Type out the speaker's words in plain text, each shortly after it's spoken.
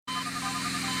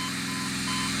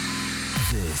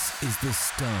This is the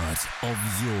start of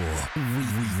your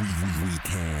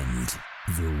weekend.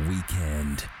 The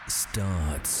weekend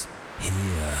starts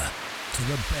here. To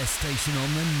the best station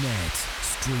on the net,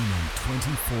 streaming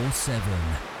 24/7.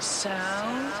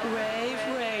 Soundwave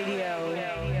Radio.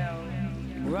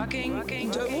 Rocking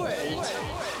the world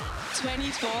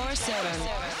 24/7.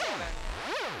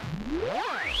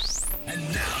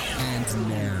 And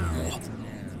now,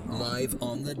 live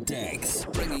on the decks,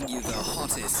 bringing you the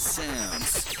hottest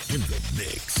sounds in the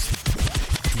mix.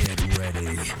 Get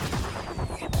ready.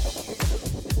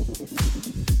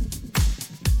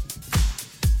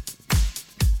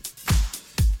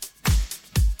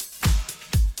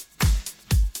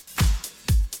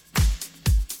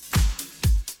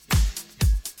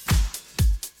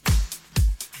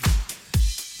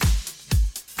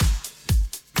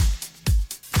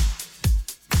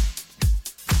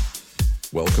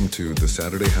 Welcome to the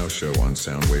Saturday House Show on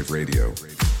Soundwave Radio.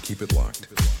 Keep it locked.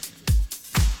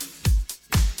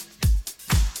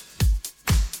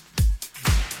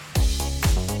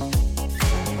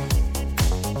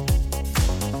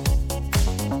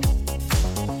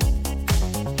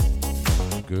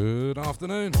 Good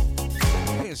afternoon.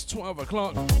 It's 12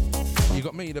 o'clock. You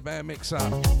got me, the Bear Mixer,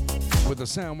 with the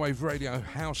Soundwave Radio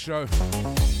House Show,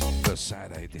 the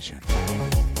Saturday edition.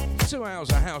 2 hours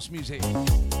of house music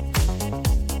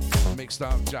mixed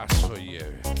up just for you.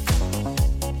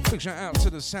 Big shout out to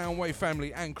the Soundwave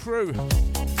family and crew.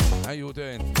 How you all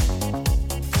doing?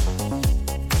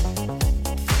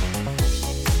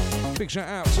 Big shout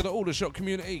out to the Aldershot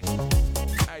community.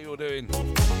 How you all doing?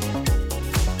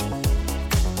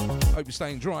 Hope you're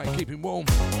staying dry, keeping warm.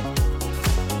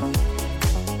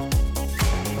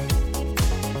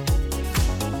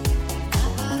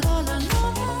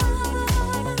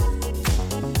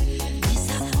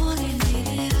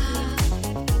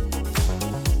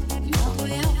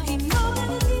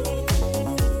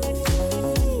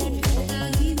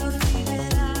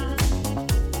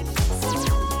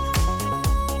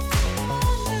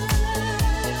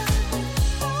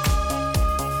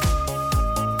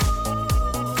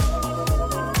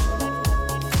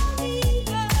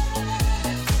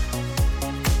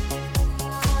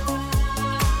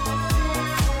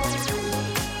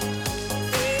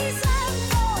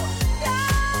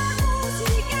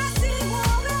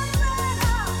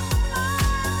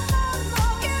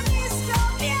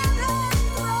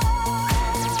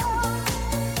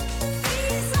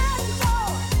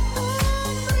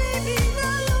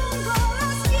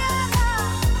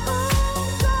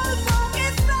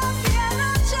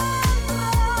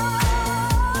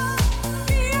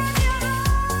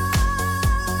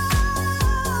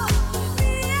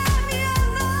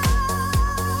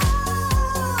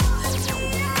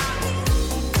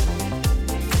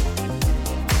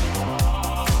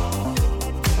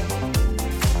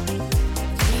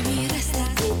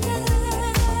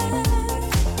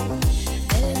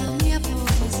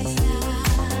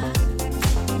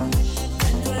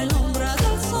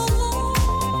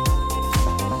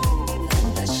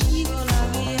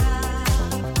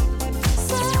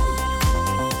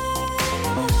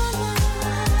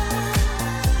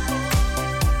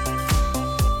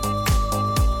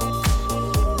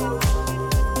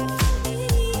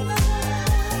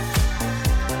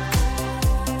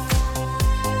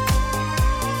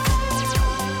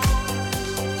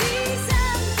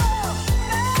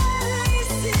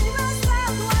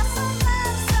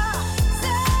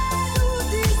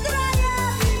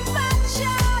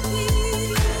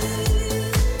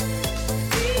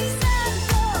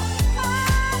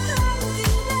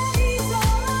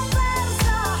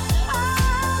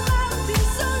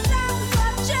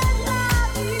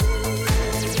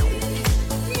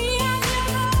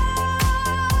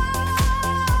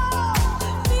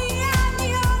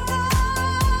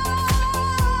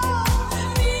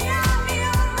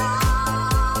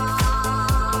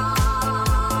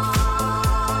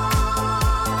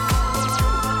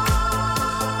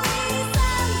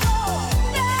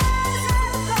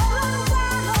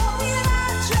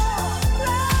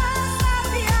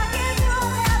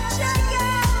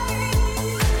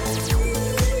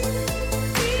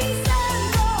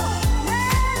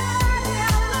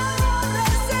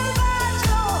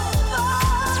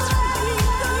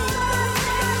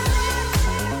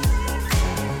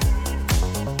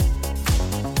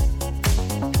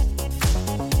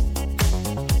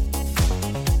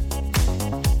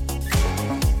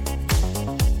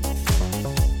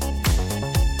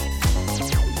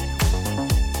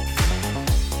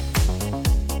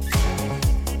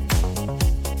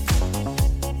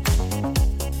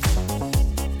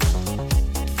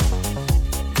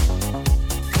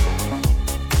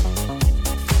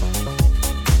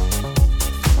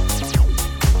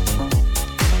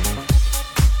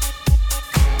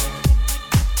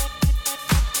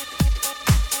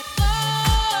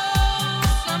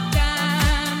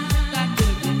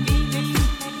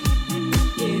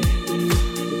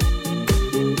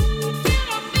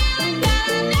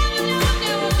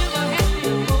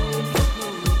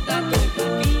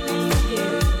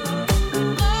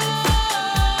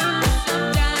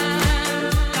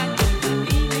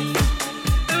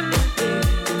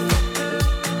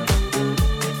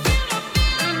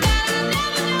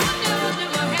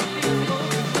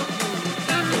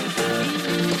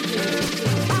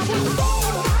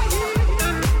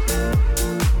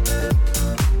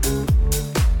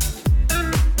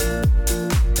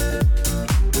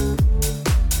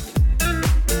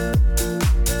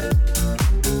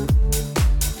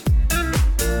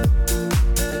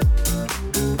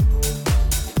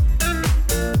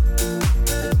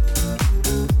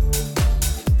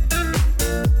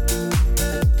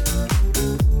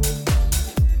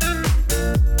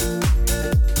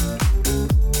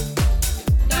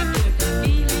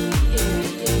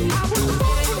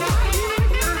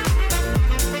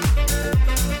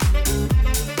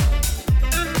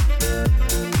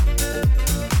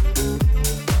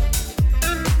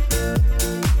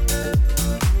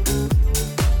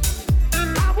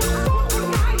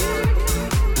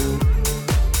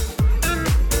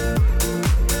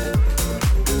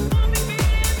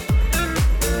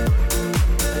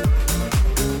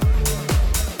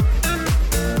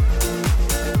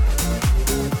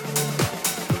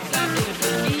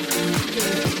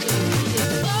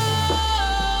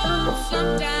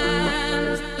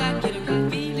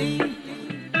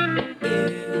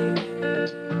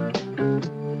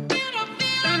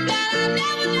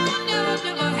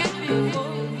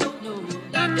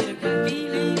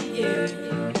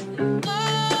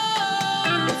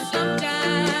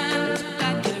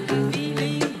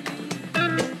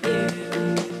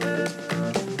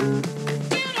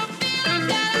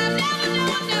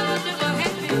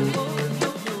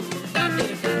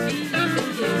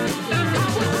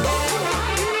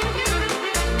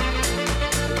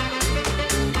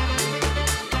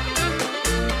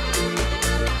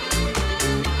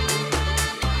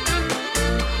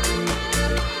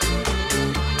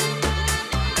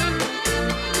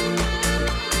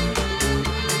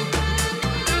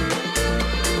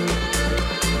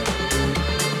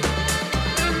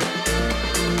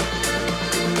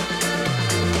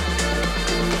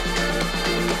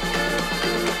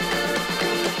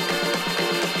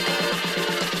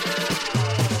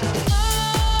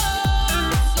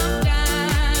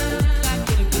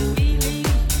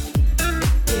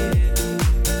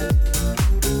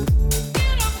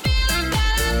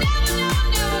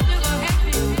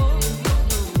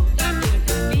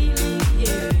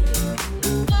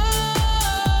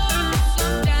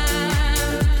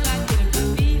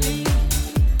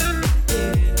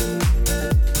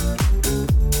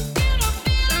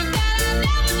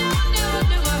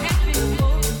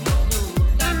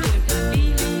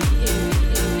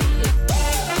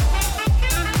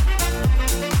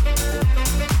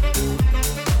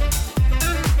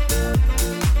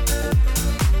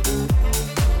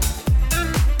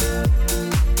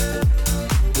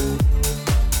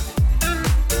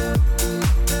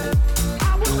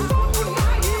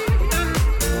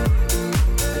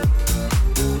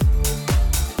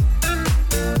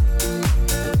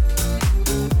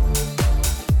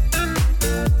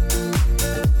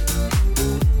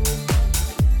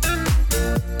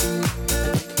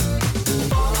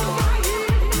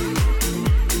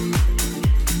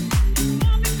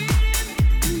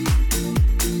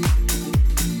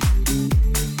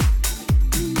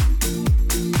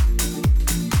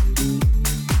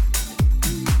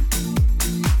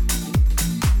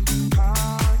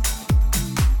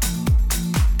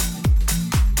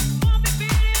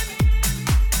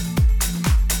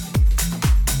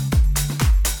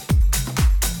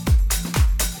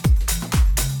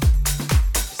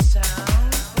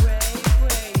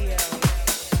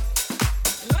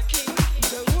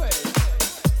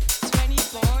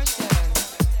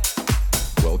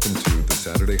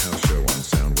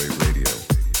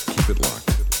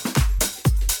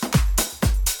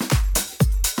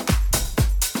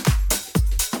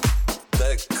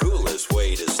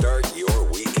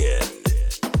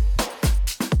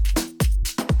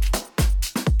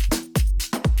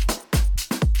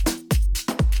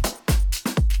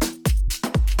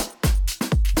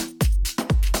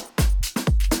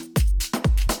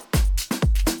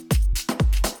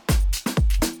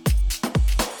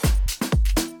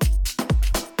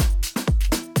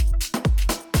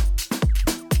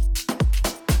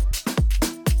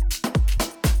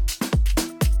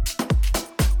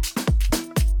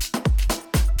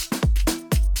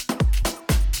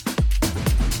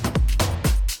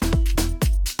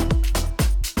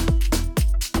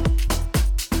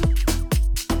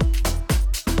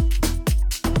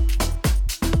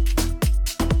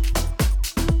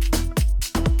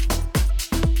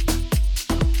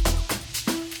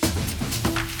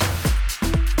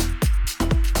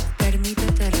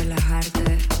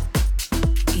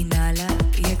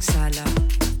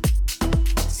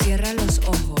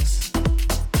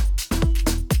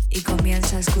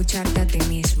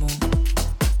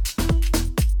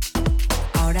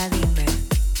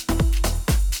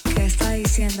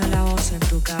 diciendo la voz en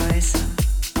tu cabeza.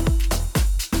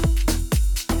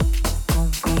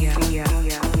 Confía.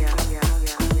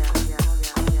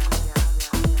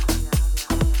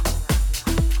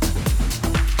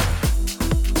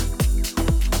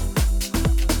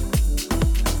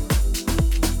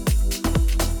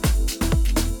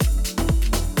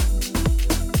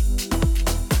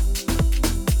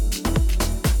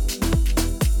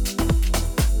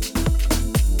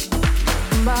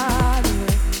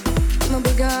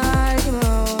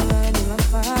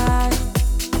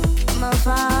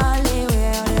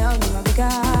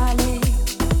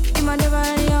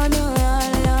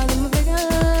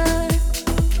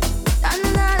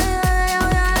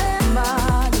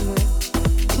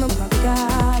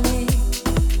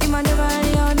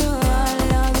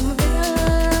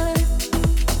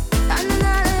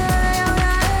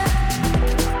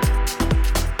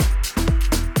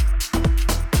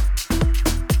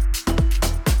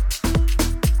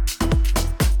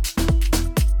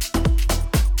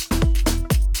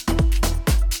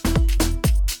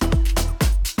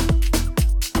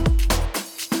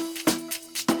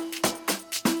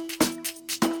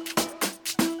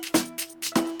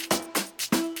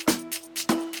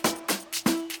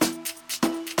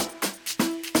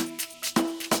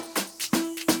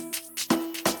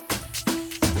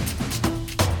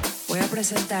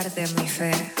 Presentarte mi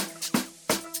fe.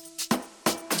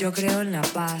 Yo creo en la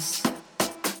paz.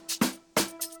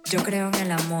 Yo creo en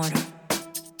el amor.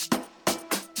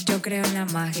 Yo creo en la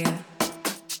magia.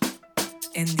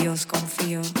 En Dios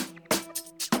confío.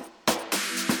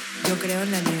 Yo creo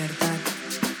en la libertad.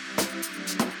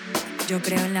 Yo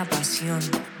creo en la pasión.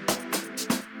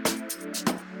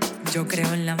 Yo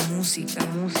creo en la música.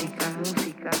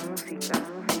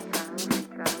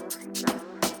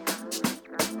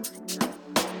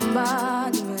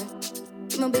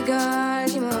 Dime, big girl,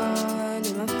 dime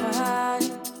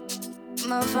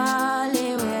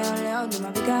fale, well,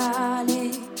 dime big girl,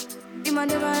 dime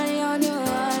big girl,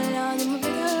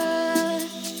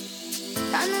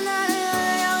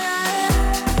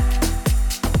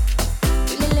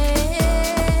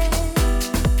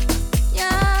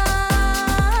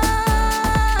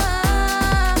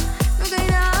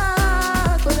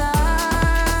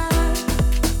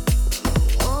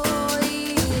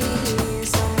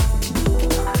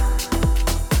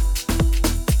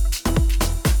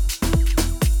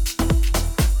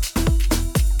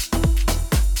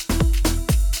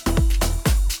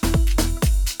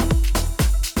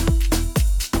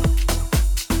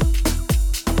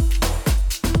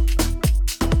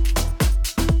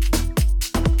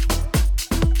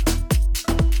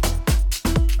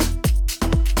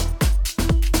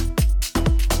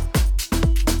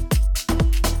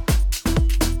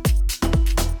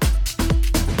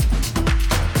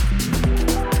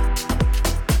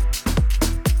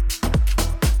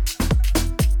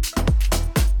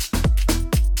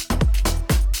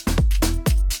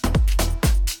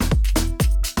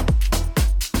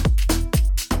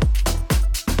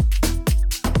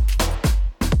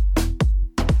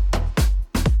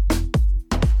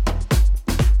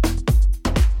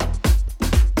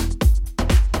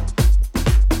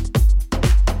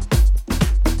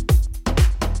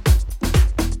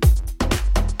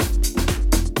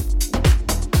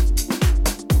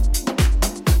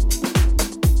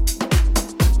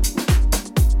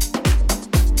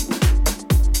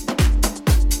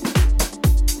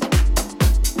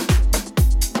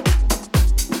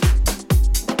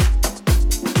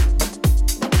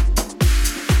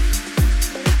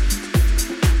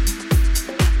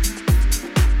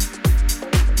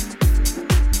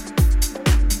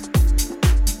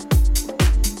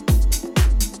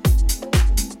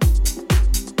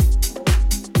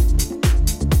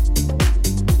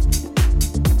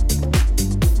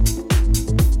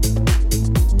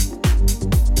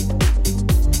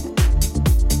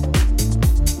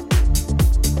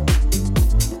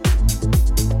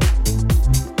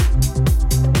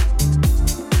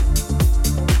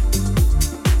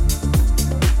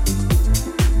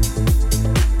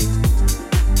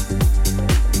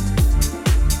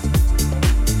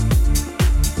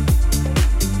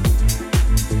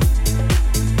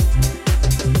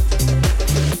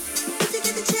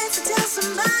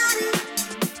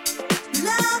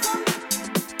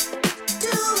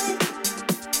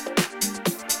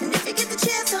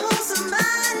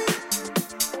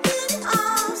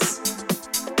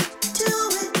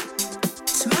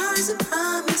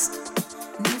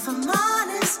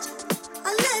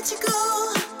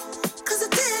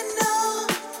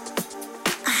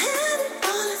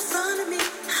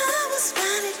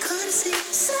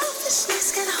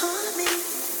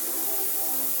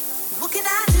 What can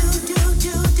I do?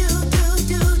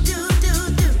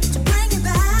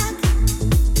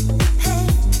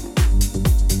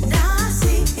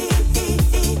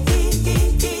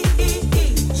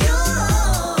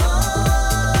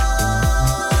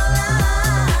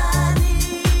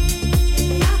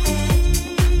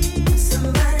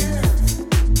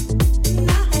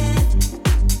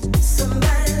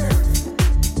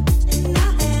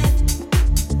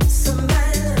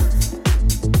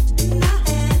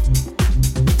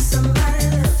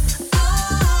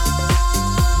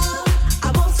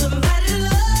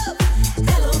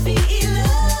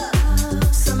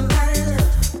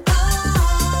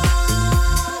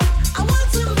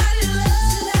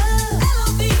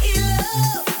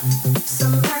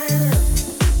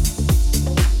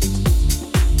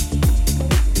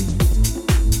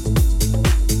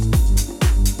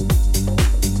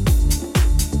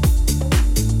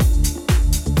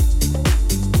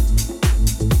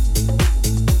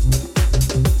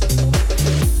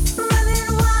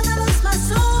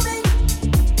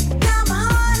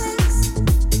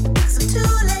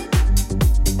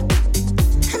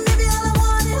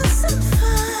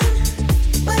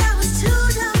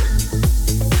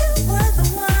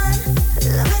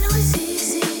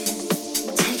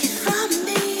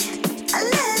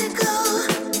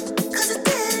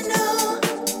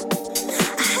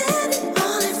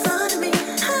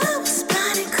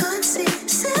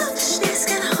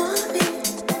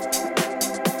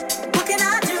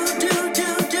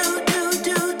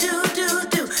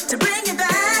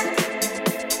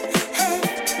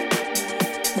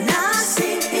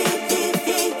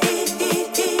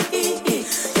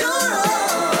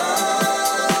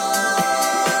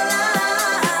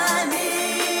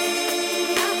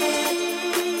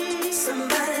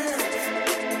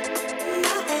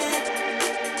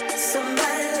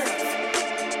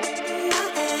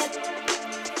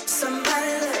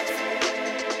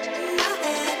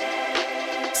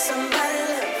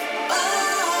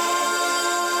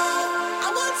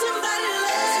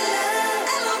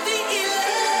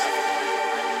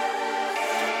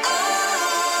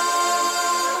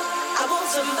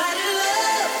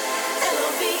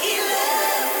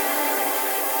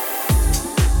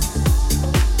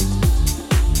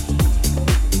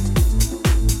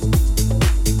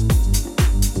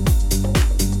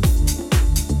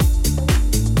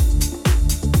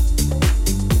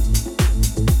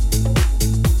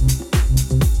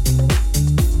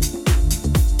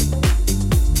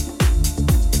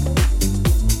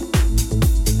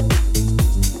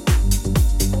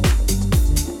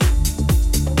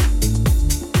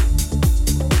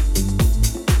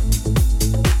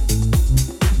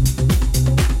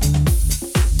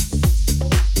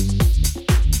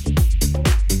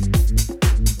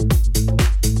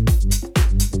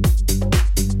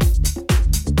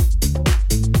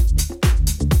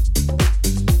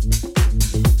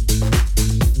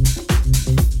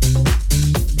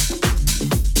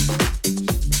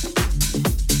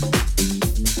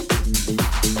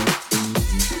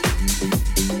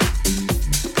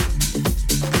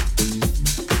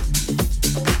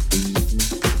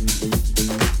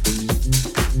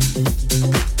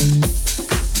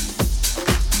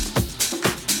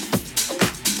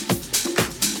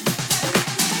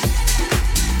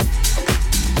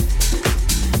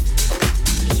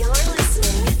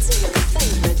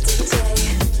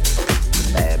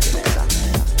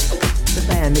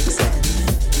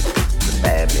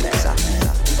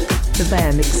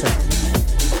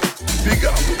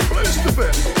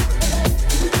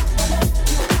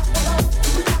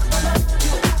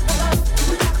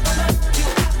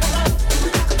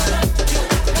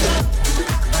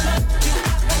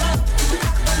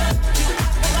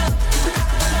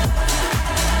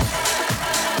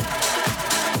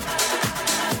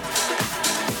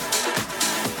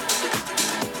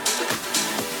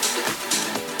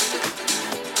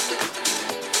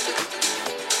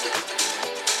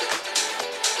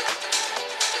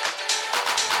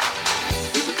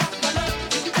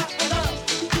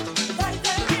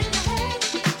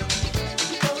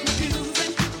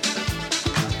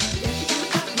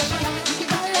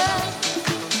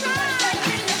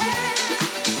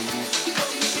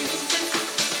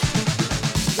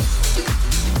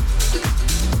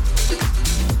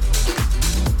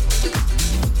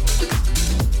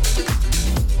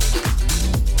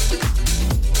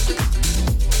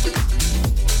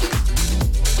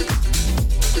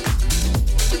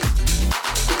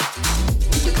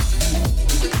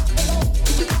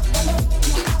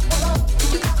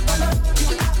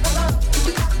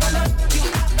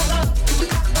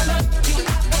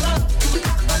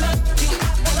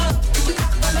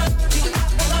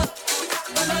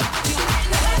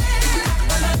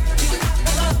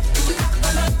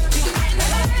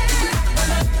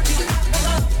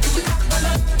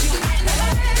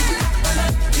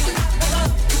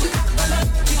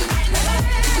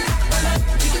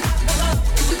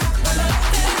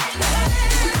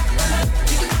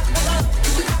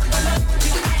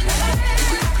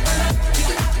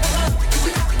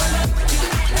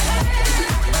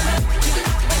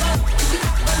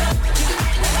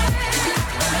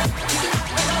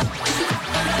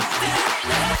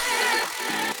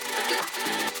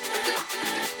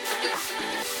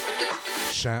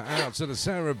 Shout out to the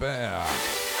Sarah Bear.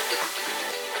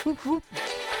 Whoop, whoop.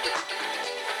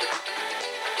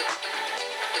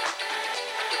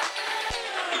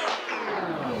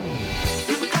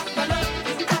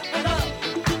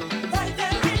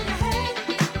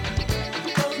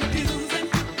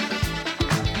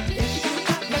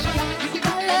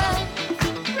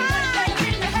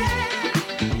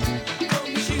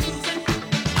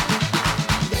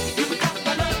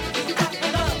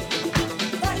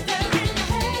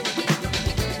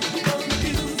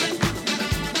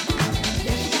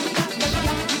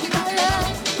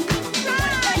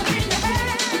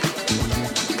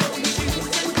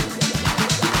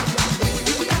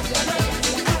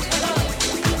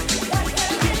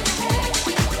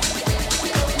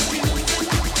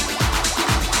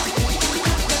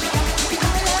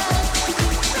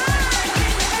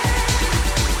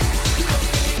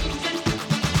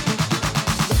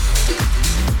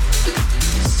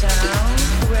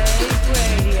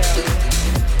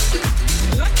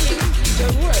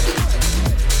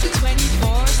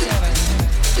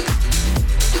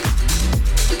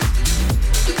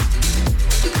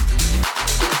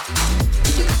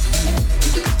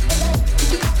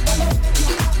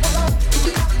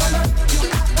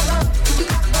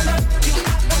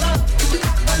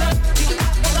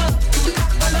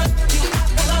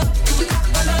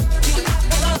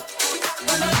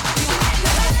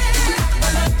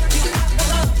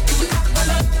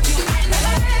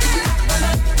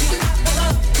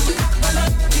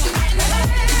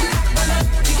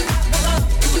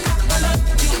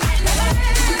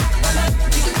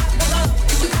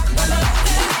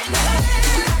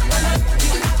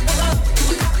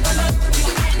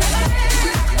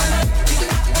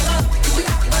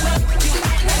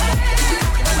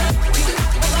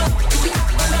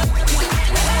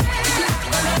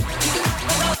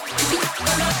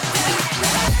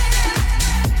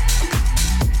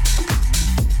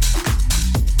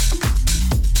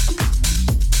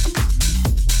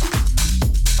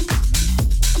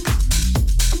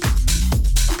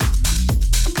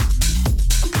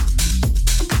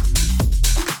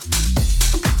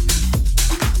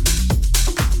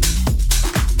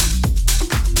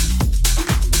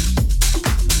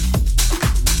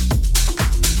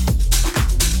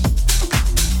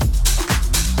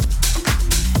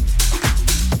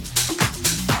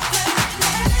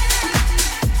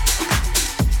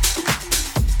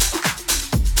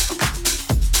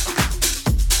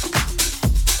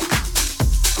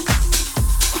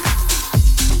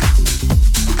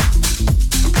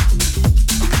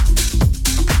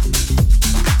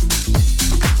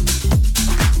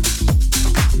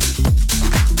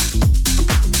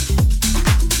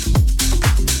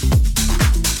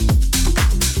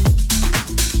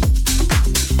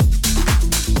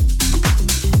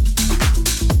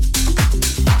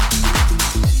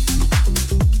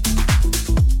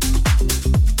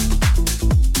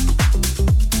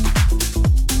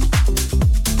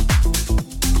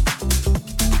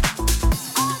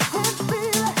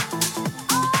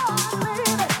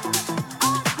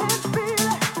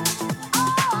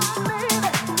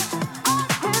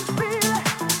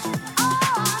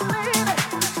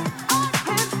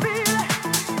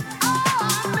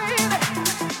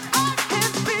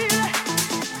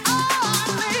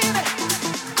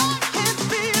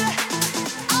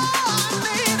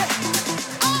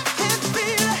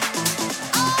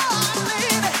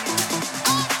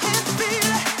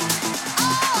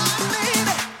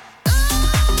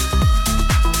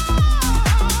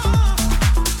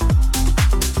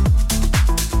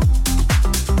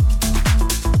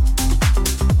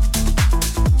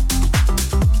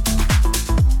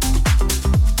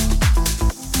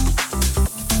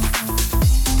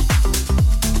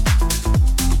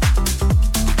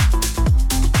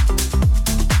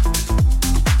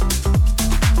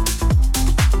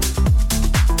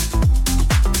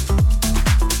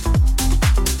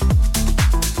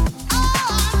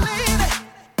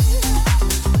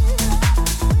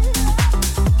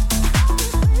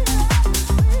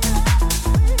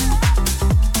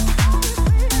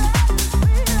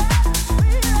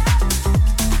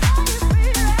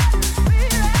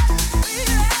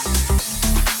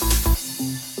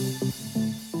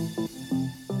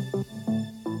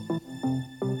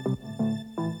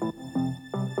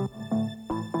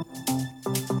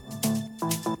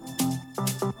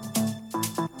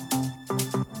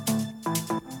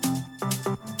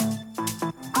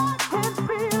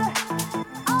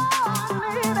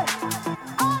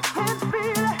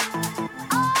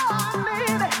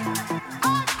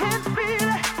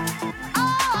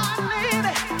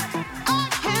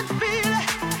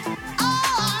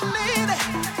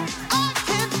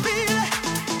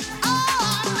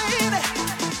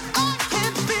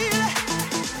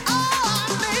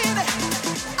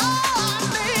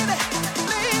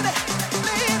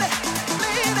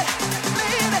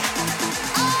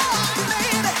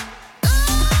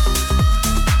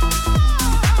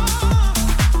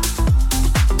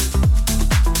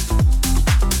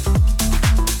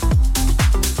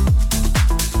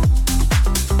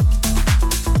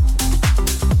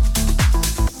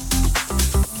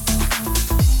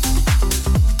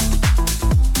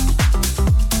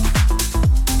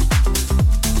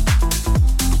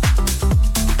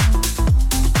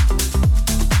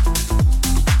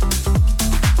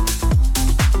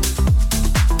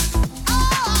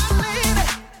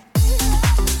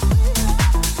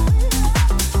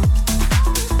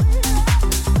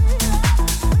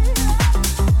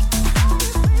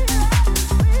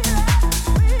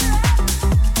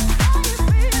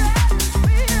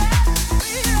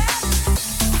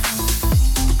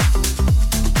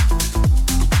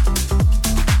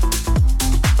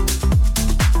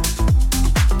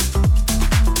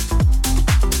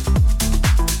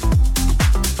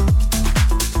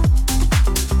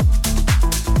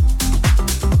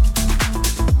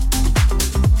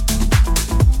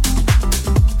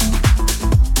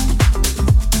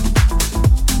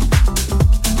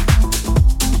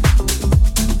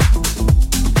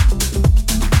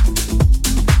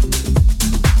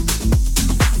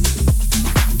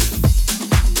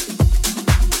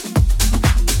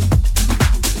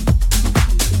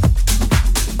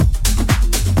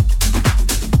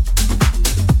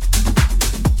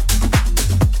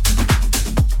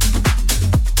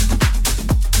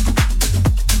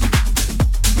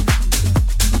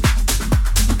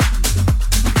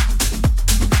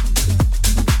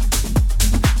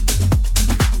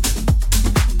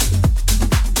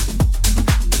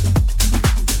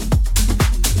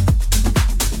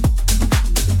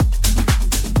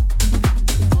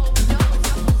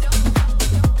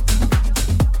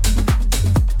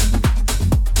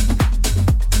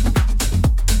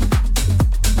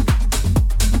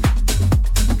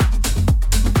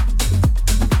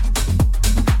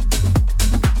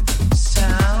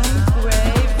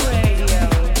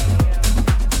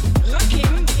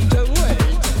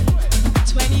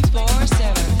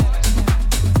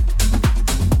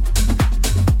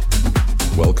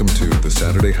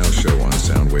 Saturday House Show on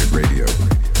Soundwave Radio.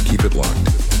 Keep it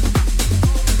locked.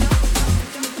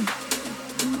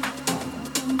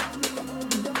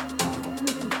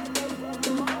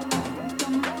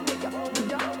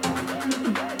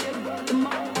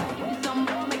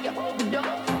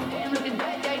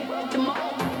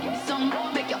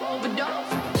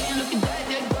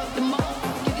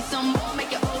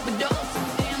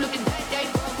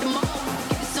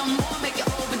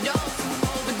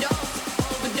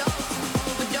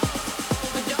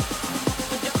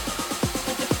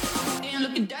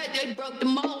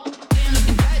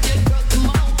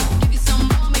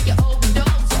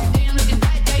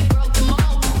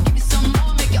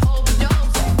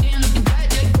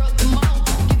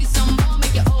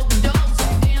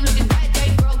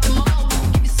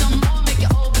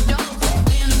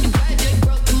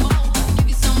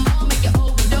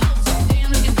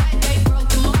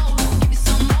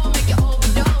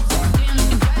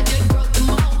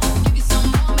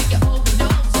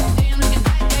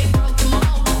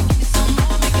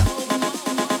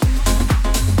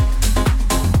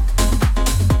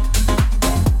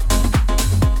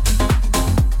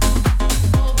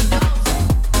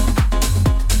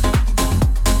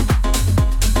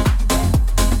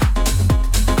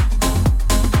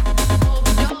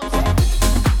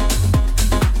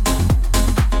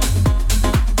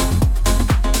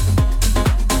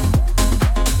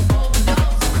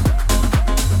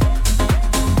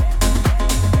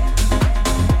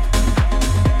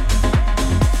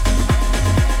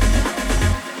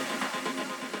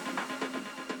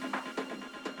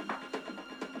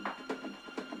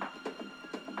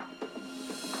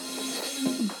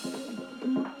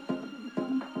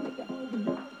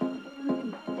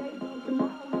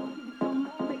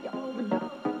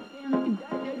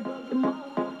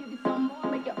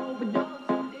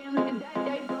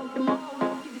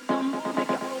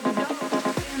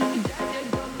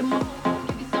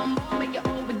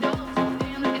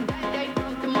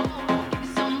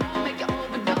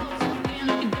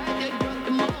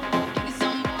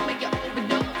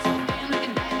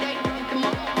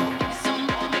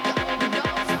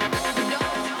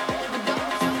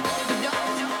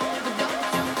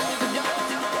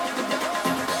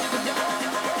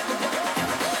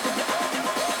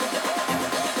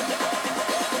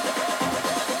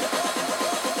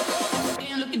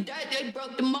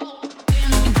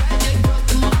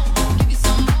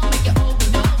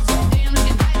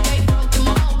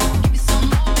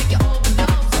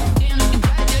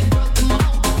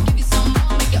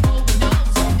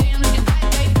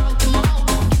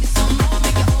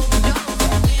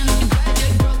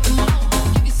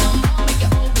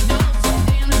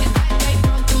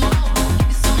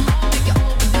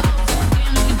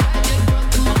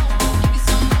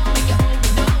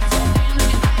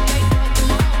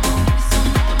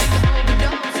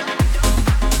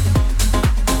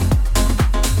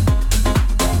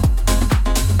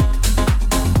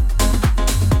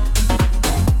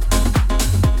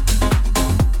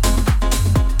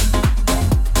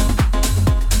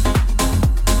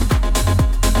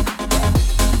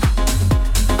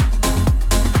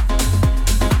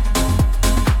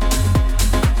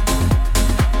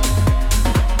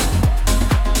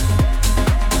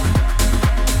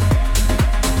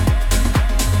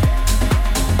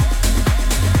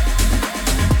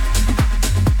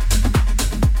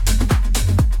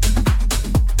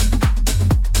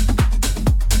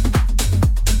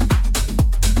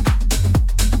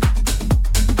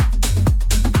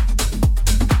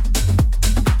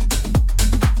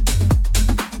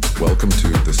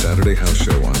 Saturday House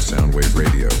Show on Soundwave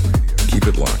Radio. Keep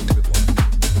it locked.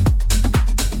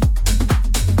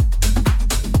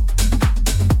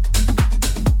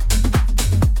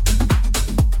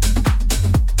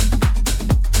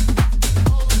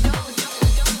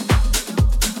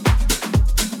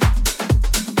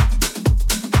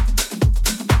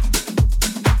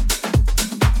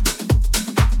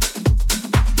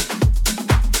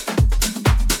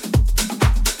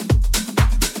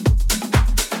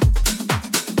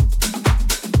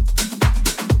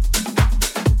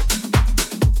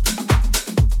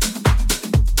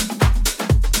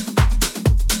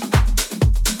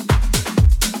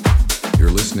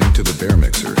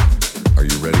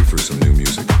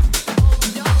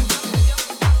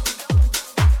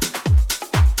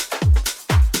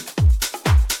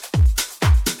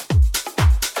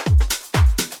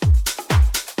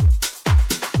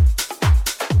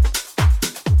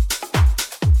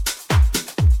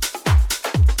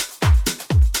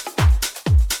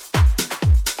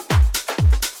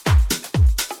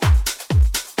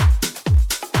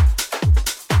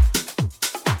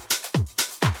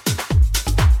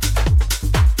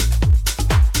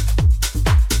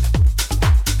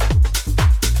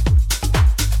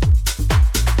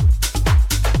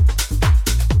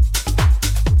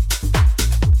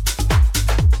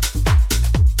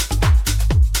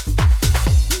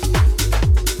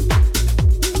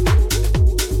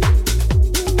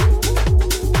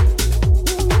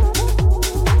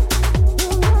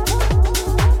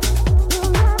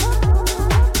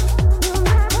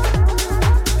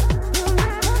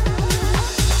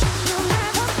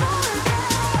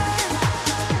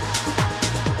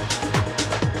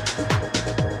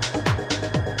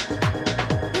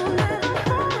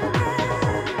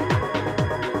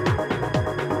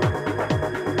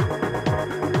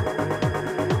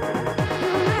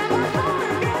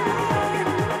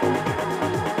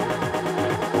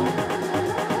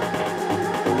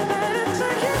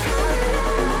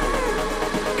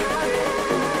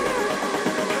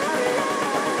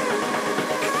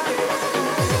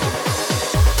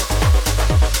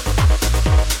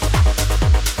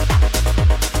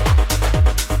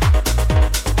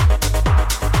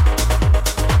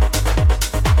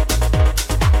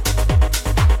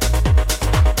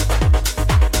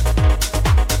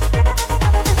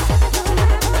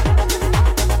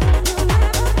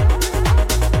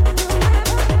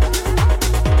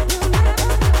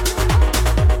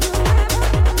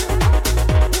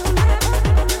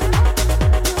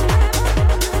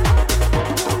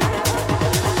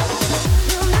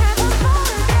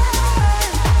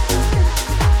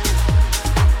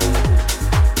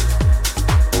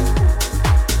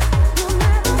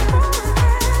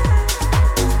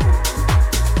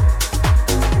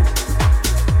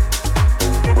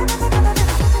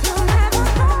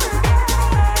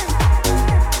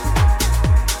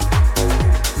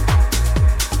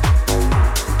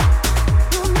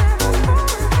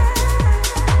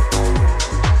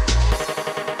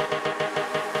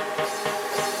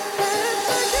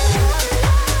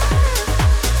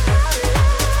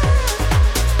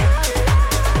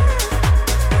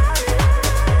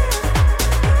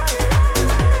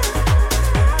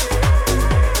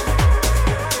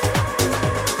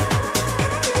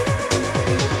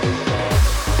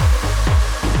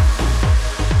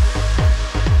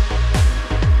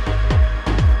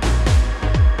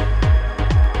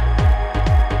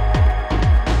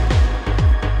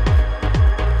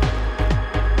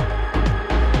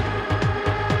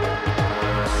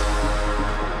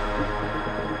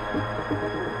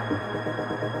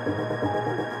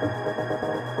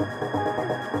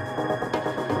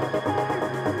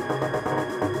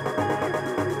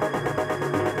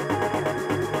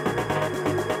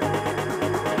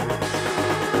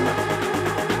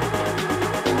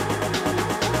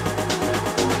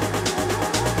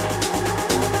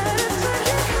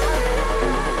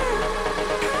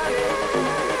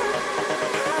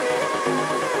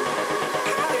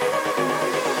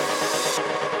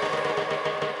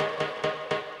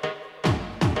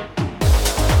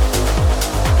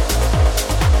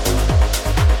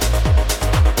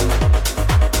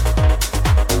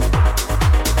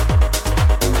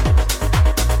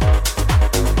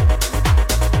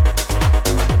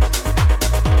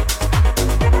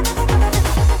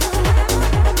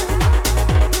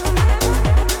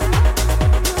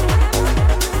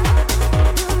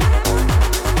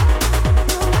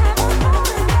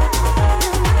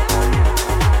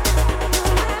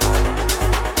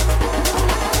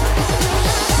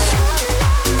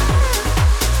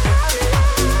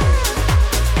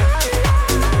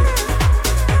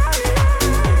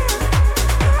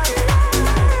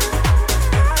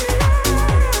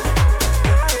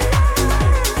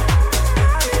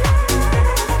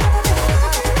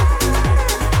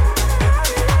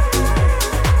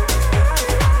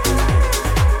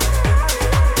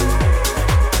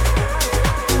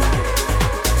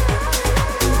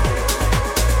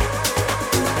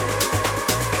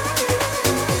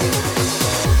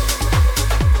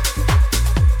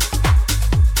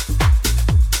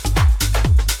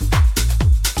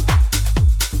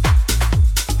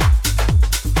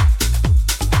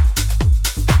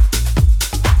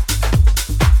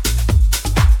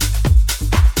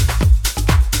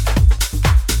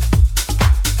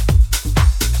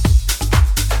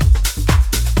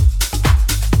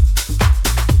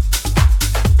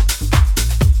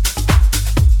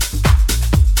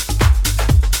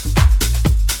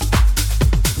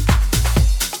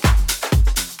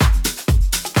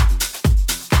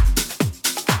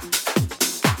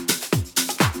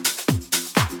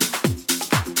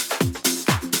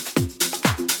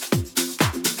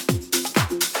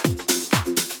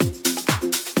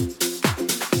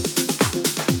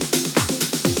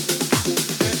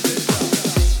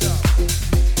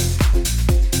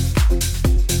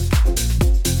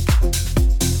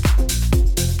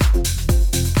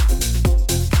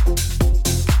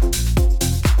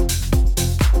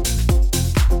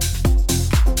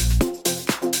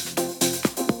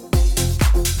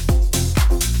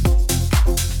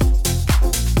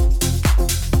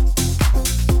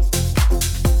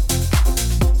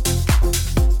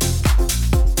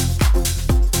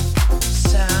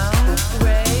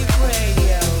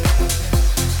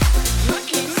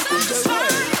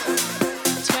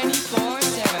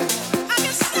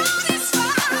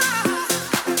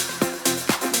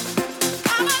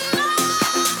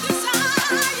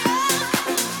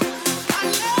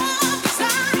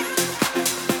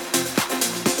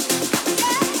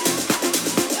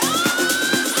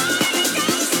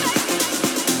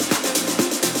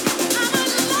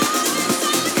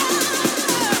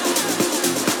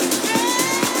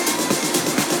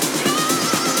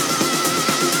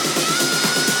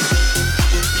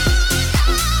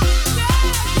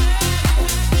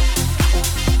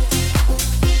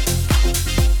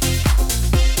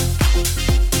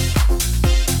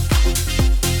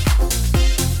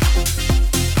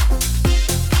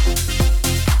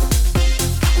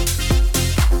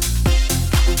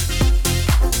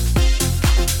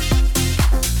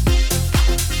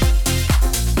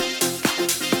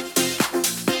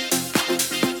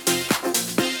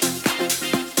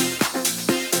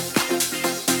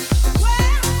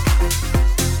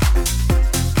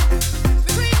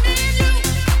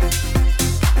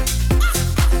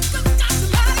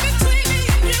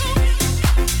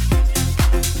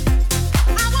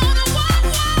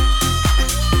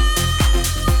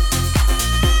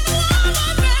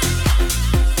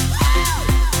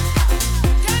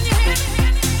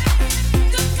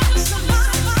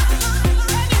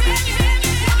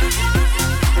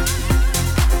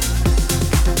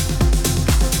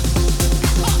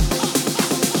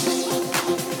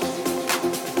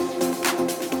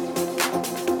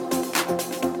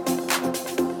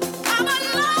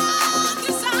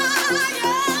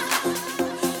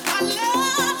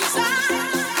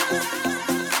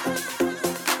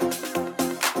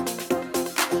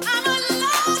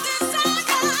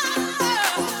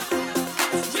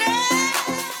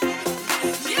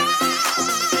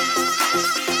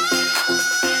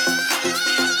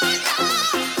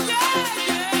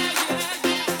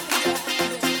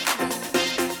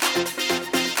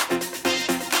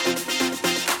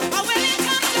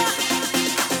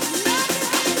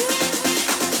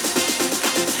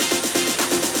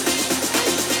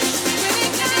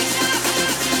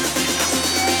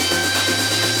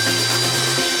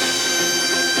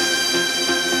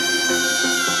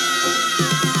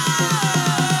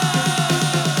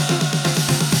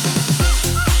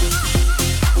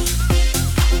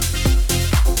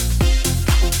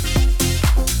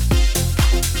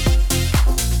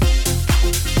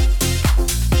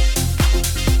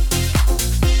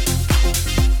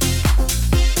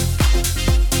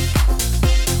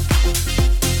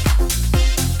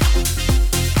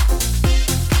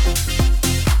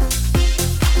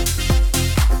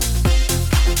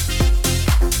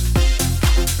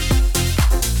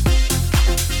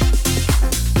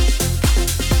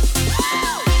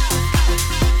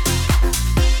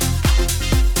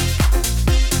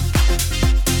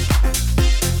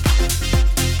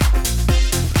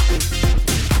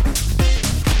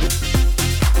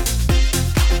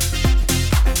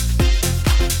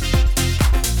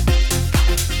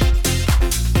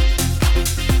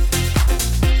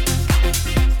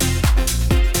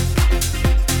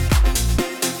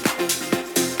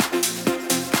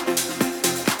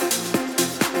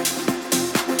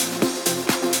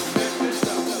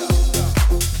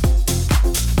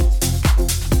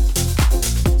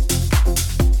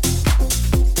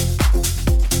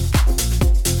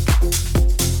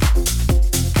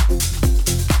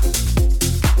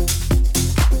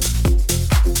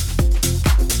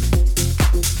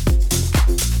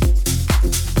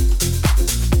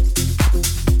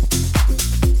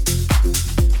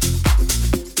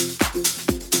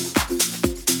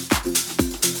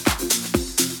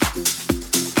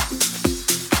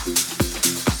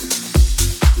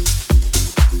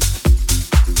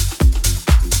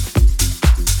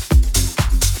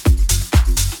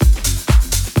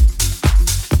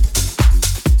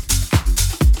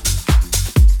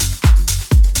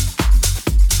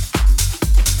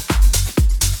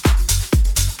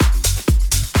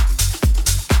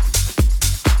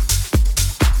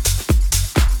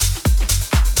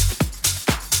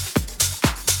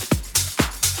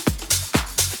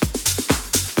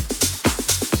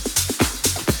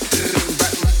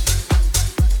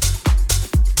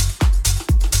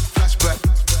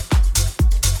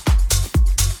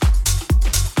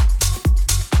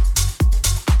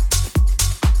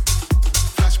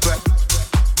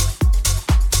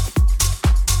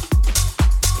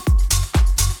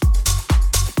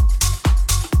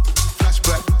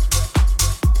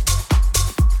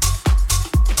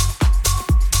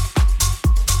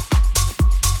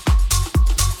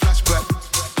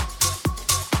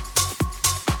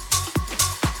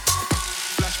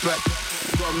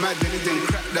 flashback. Got mad, then he didn't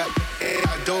crack that.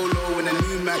 I dolo in a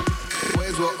new Mac.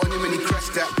 Boys were on him and he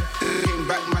crashed that. Came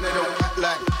back, man, I don't act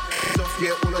like. Stuff,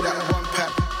 yeah, all of that one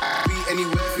pack. Be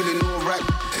anywhere, feeling alright.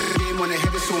 Game on the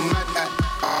head, it's all mad at.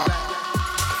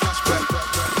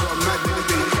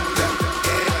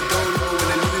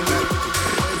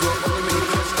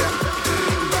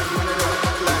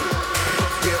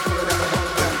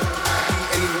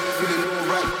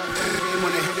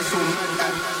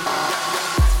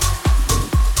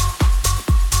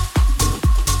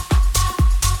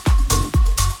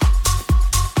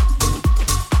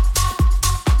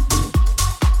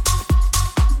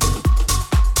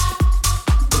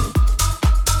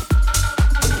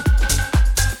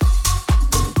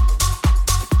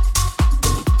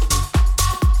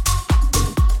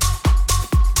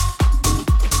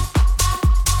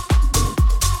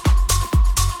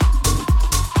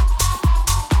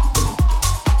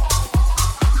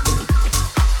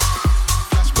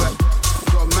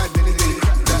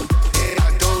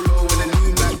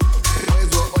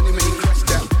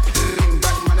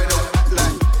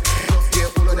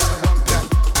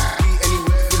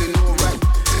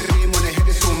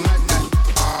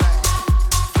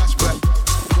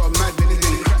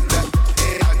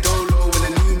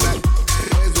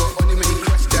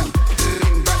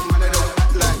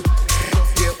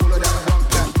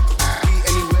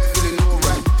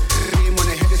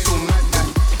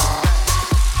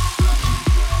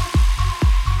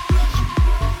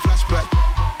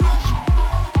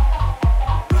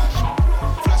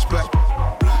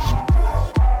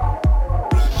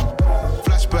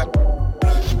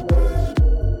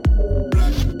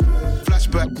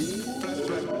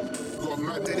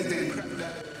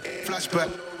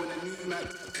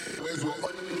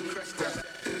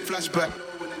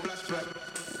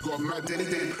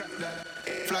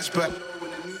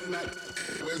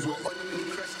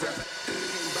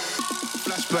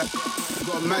 Flashback.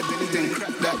 Got mad, then he didn't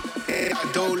crack that.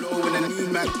 I dolo in a new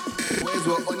Mac. Boys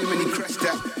were on him and he crashed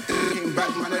that. Came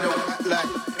back, man, I don't act like.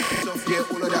 Stuff, yeah,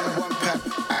 all of that one pack.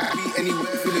 Be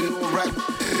anywhere, feeling alright.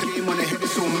 Game on the head,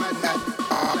 it's all mad at.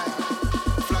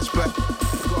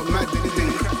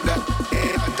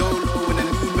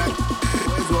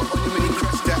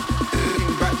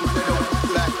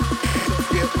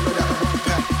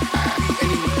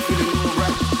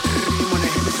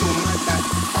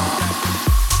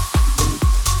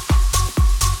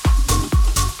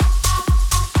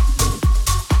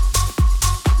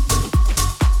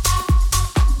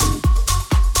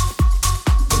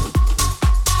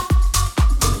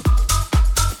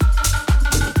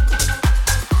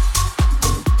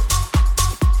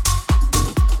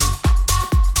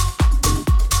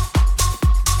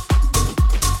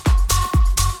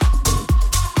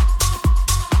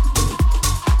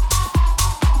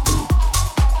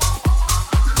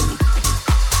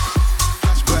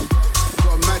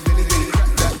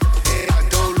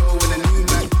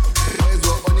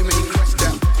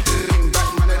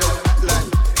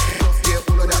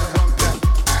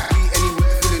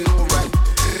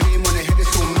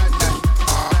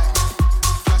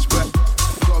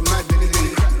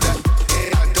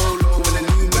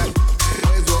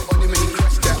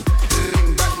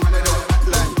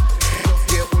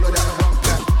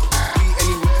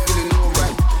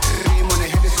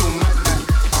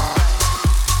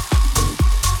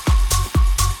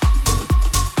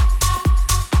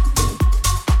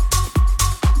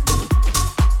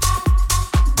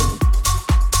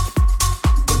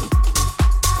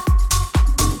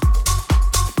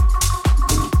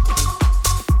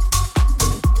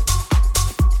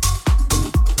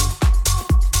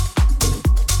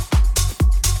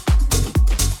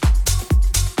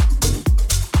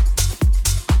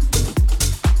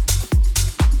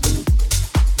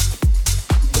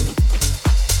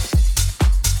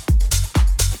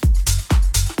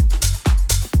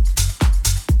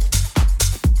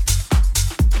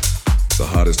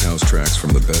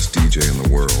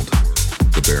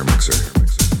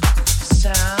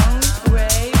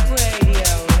 Soundwave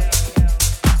Radio.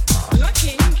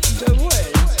 Rocking the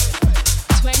world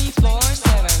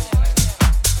 24/7.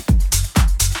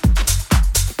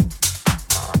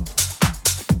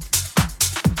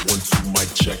 One, two, mic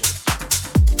check.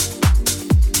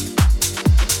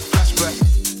 Flashback.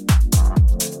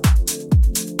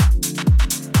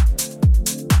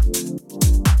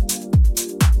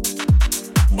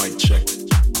 Mic check.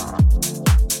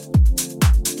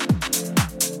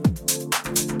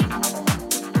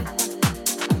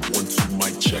 One, two,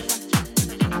 mic check.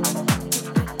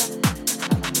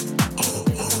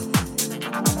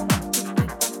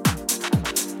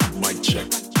 Mic check.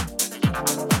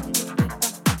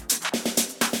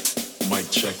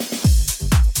 check.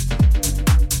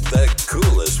 The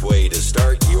coolest way to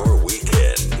start your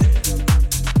weekend.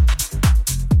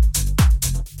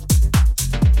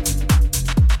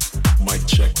 Mic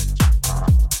check.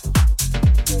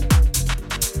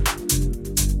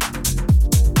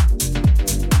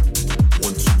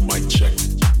 One, two, mic check.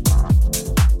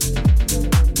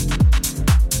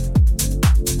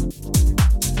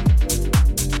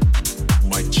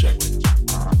 Mic check.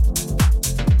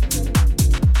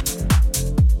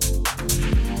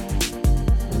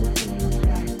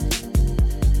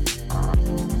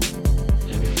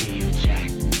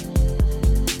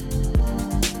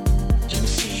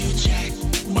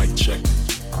 Mic check.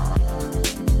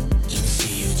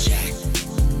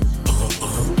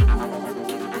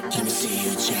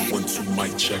 One, two,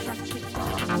 mic check.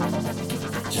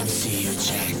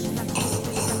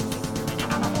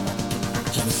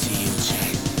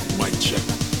 Mic check. Mic check.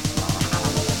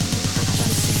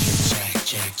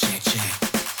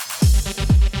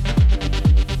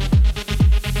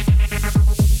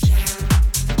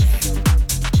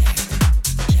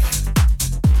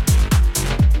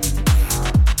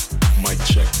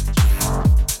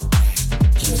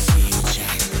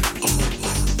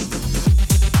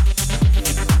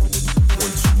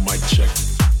 One, two, mic check.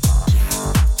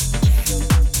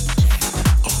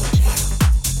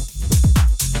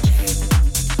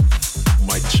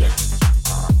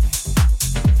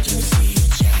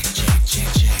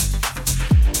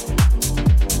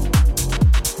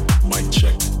 Mic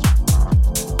check.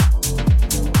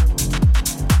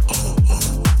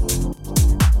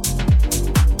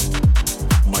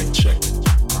 Mic check. Mic check.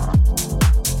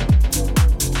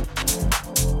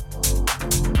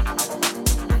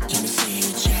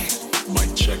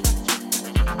 Mic check.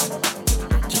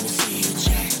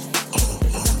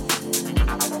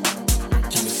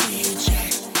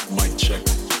 Mic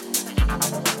check.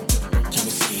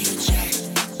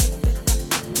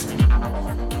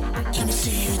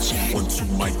 One, two,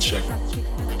 mic check.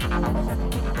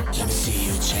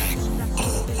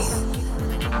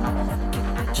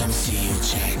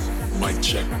 Mic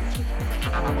check.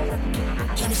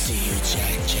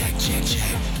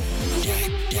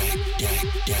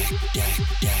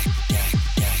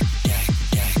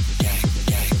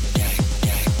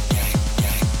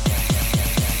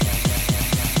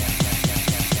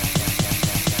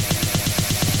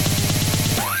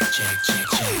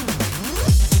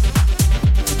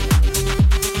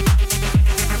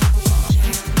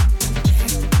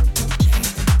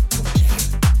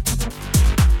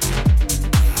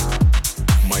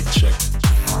 Mic check.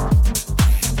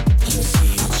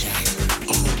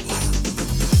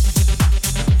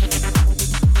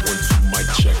 One,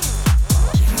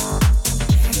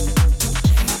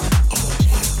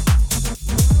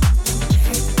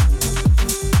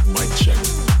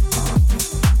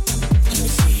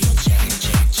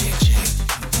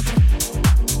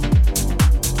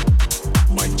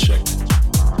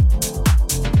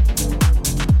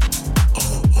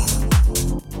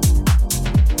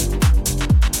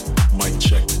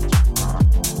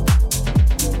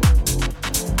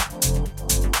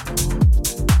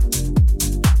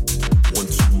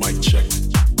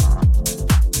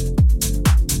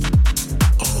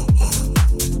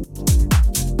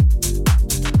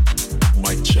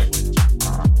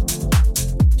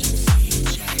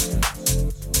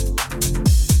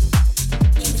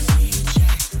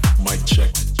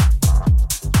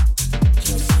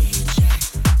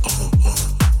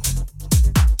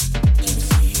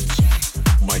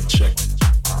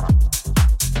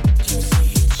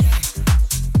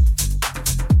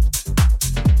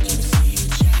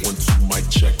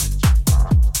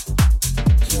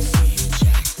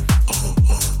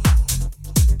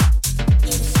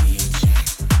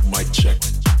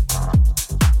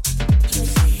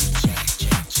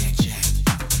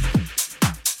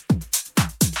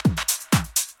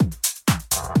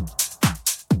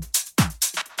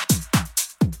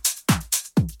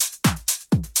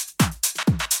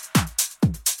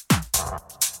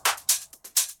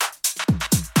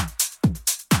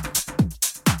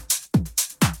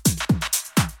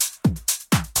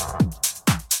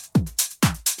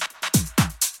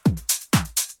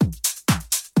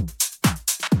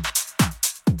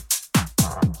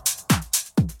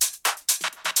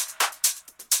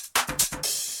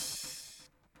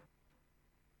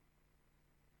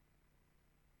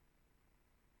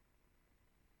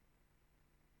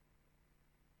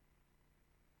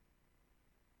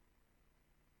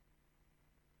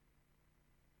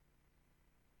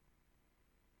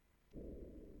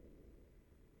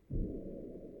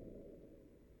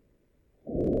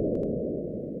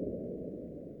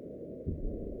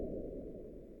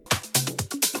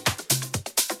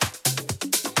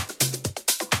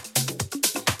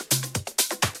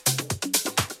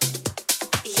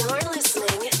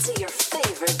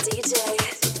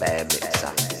 Bear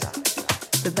Mixer.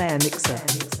 The Bear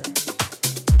Mixer.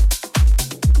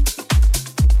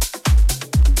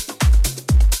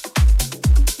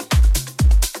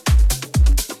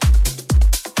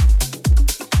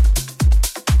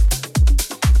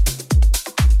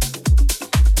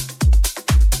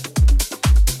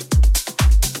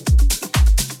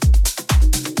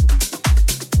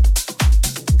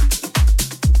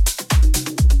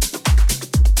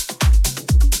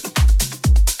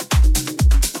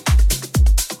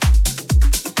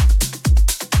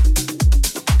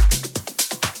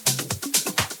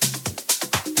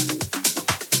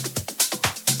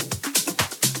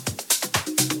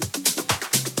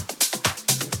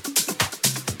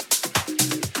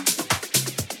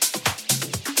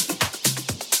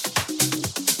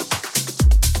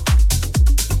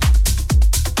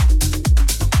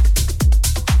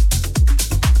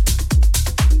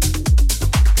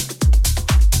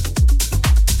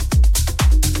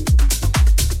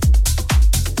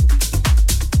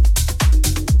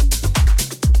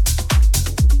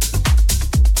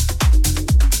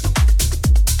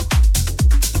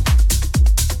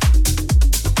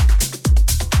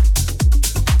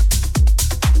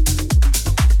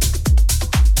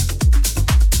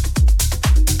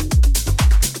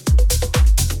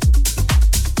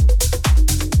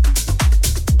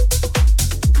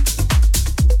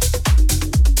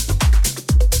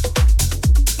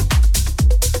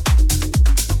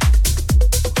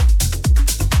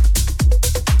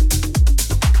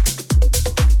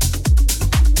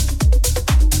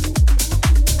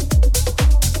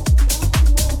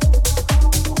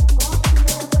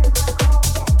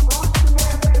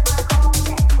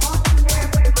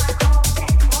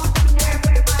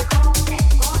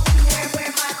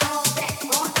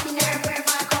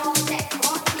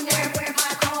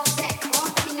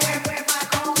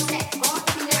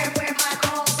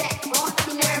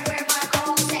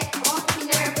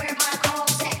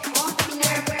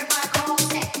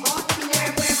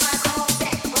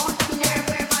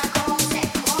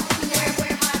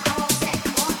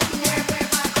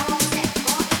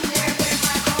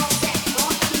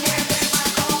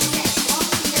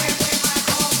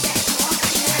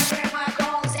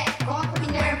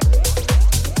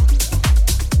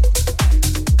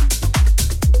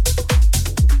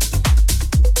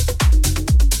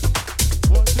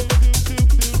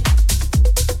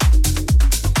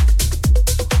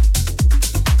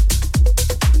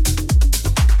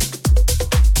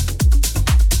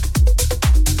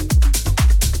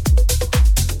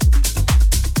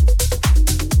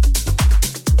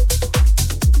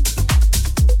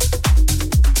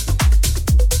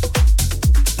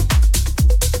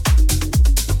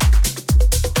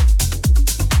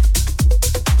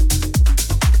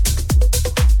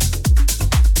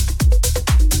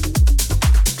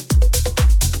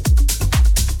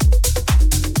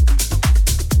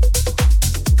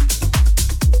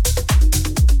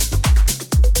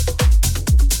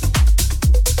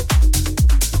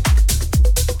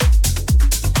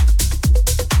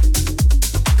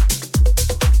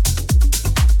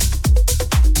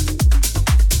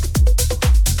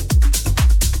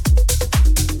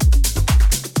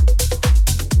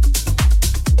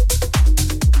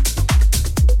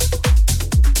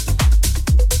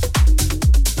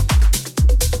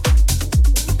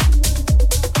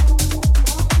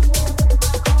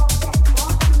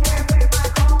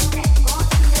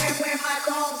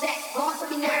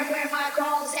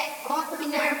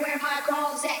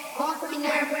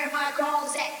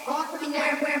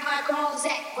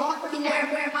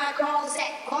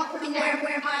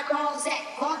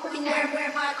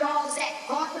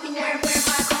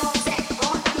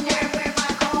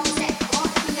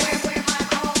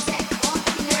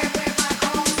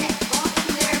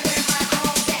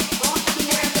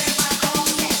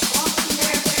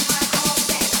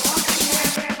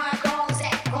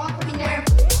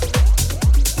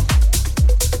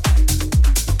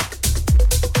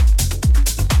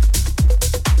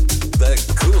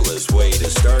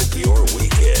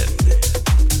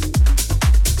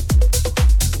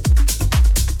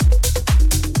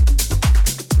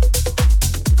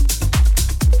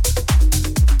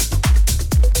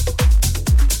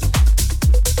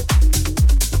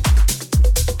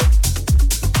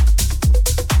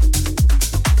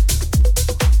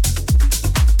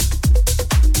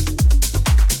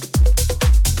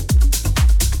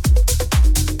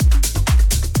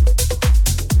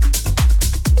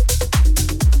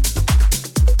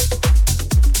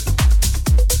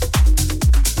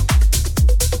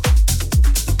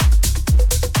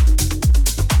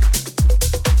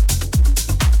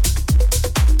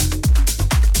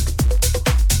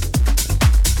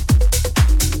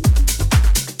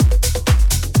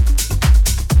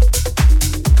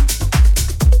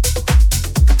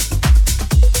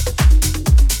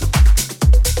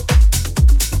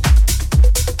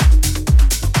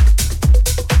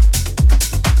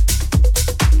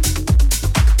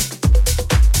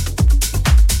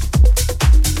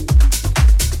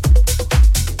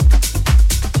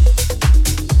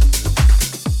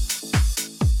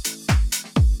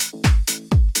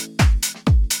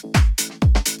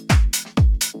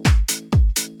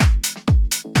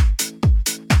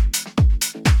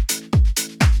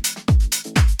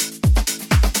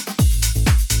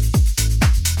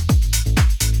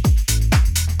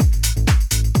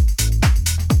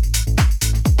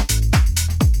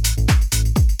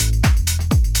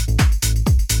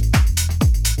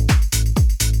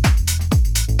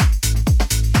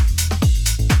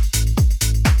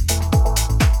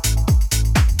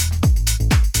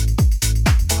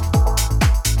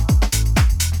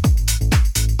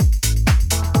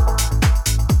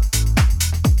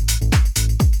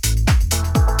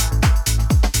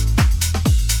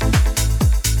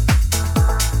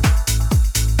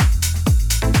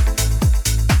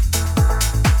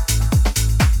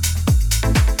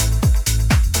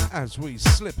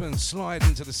 slip and slide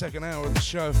into the second hour of the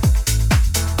show.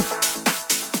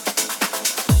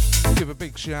 Give a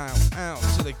big shout out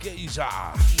to the geezer.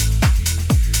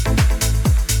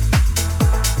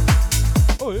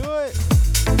 Oi, oi.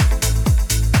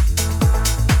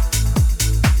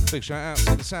 Big shout out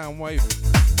to the Soundwave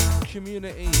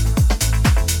community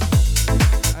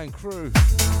and crew.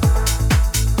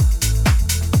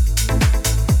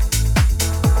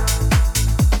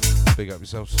 Big up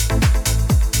yourselves.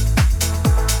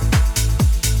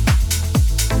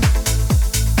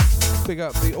 Big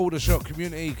up the Aldershot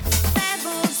community.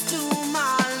 Levels to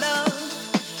my love.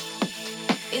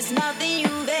 It's nothing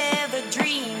you've ever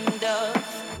dreamed of.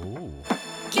 Ooh.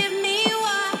 Give me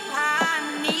what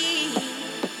I need.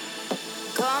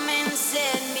 Come and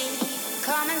set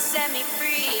me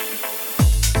free.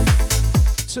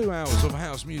 2 hours of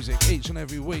house music each and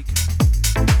every week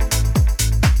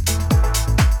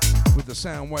with the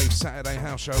Soundwave Saturday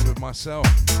House Show with myself,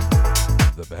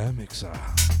 the Bear Mixer.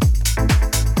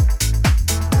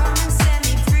 Come and set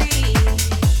me free.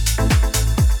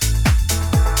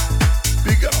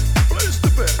 Big up, place the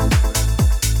bed.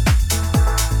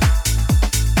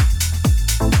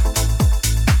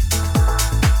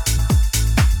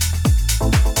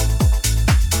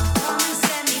 Come and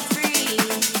set me free.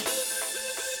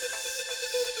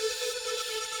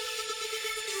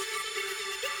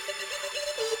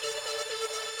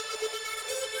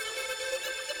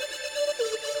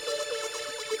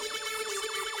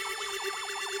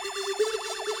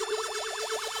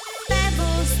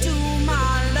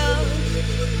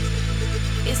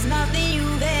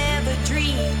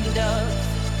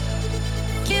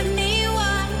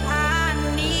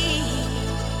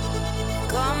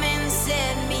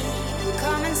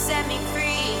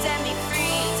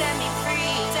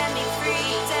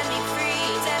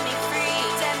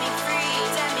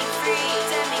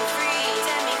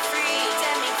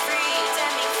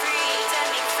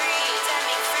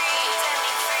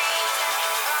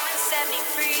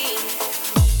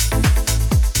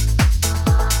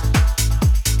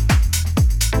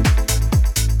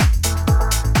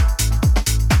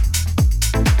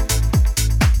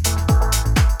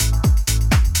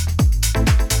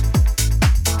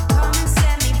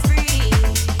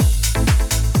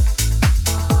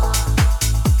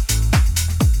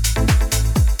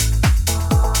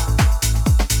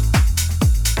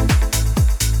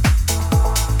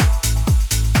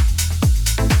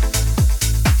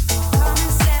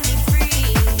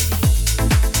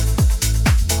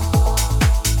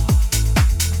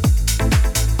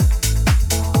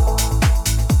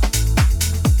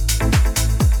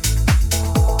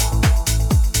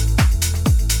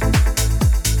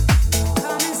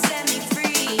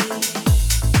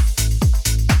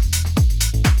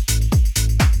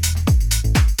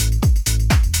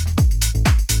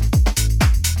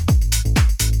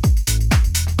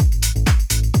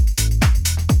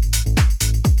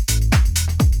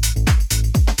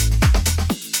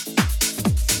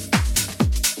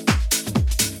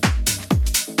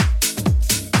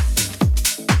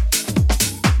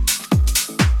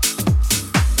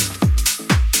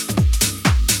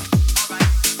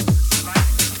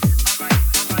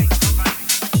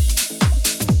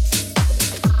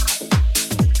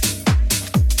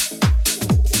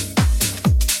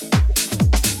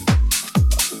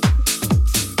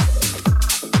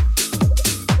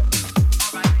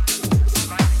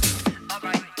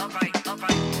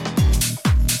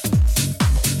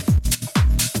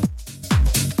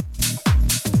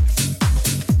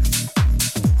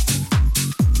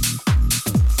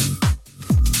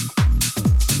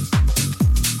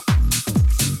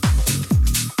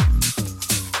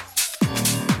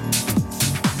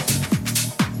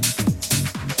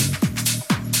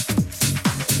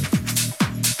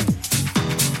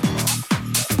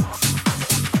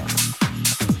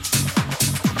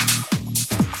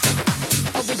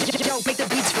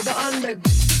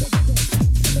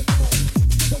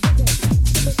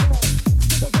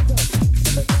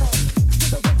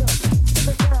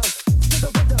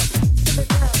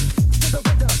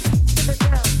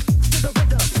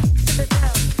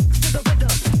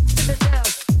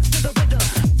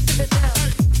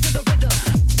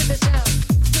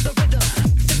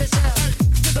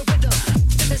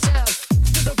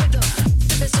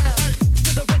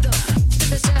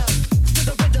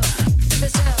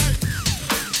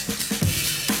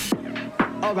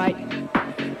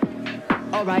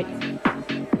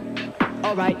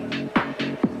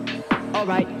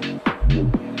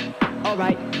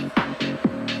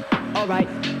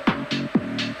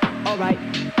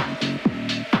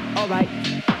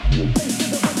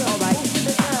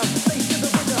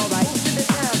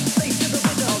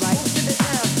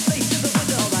 'Cause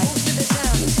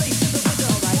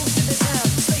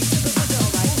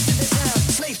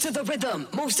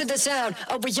moves to the sound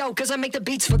of a yo, cause I make the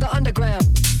beats for the underground.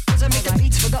 Cause I make the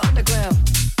beats for the underground.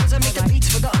 Cause I make the beats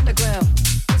for the underground.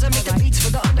 Cause I make the beats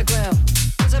for the underground.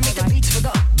 Cause I make the beats for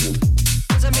the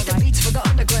Cause I make the beats for the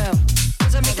underground.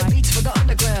 Cause I make the beats for the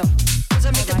underground. Cause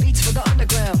I make the beats for the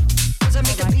underground. Cause I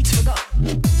make the beats for the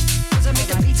Cause I make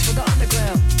the beats for the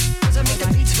underground. Cause I make the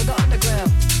beats for the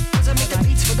underground. Cause I make the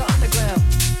beats for the underground.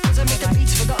 Cause I make the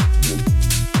beats for the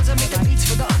Cause I make the beats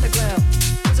for the underground.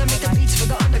 Cause I make the beats for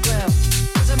the underground.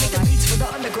 Cause I make the beats for the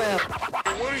underground.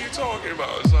 What are you talking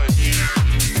about? It's like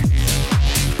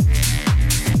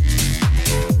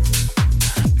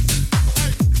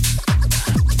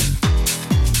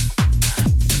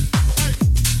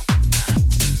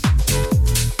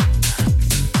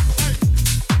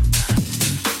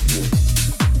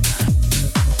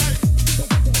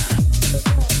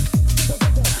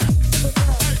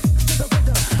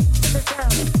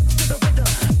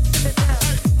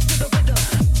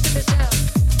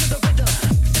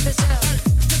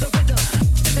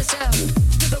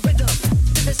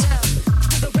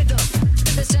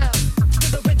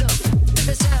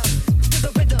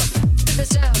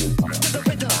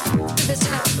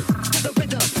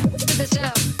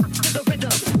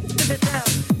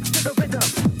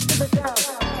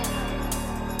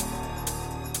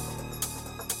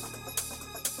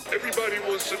everybody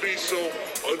wants to be so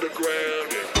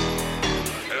underground,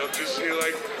 and I'm just here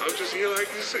like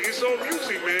it's all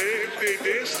music, man. If they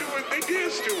dance to it, they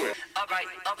dance to it. Alright.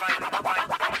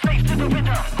 Face to the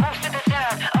rhythm, move to the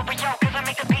sound of a yo, cause I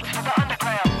make the beats for the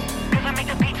underground. Cause I make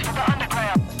the beats for the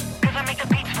underground. Cause I make the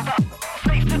beats for the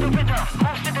face to the rhythm,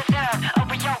 move to the sound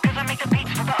of a yo, cause I make the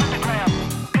beats for the underground.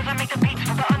 Cause I make the beats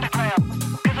for the underground.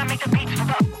 Cause I make the beats for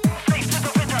the face to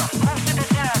the rhythm, move to the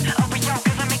sound of a yo,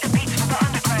 cause I make the beats for the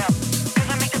underground. Cause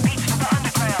I make the beats for the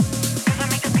underground. Cause I make the beats for the underground. Cause I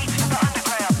make the beats for the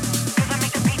underground.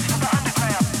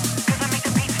 Cause I make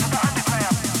the beats for the underground. Cause I make the beats for the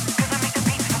underground. Cause I make the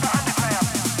beats for the underground.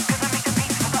 Cause I make the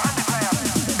beats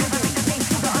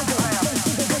for the underground.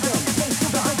 Face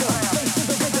to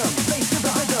the rhythm, face to the rhythm, face to the rhythm, face to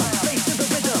the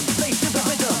rhythm, face to the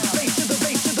rhythm, face to the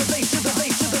face to the face to the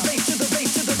face to the face to the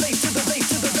face to the face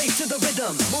to the face to the face to the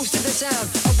rhythm. Moves to the sound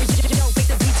of a yo, make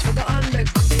the beats for the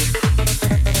underground.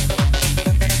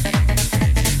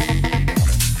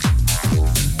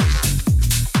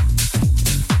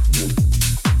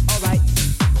 Right.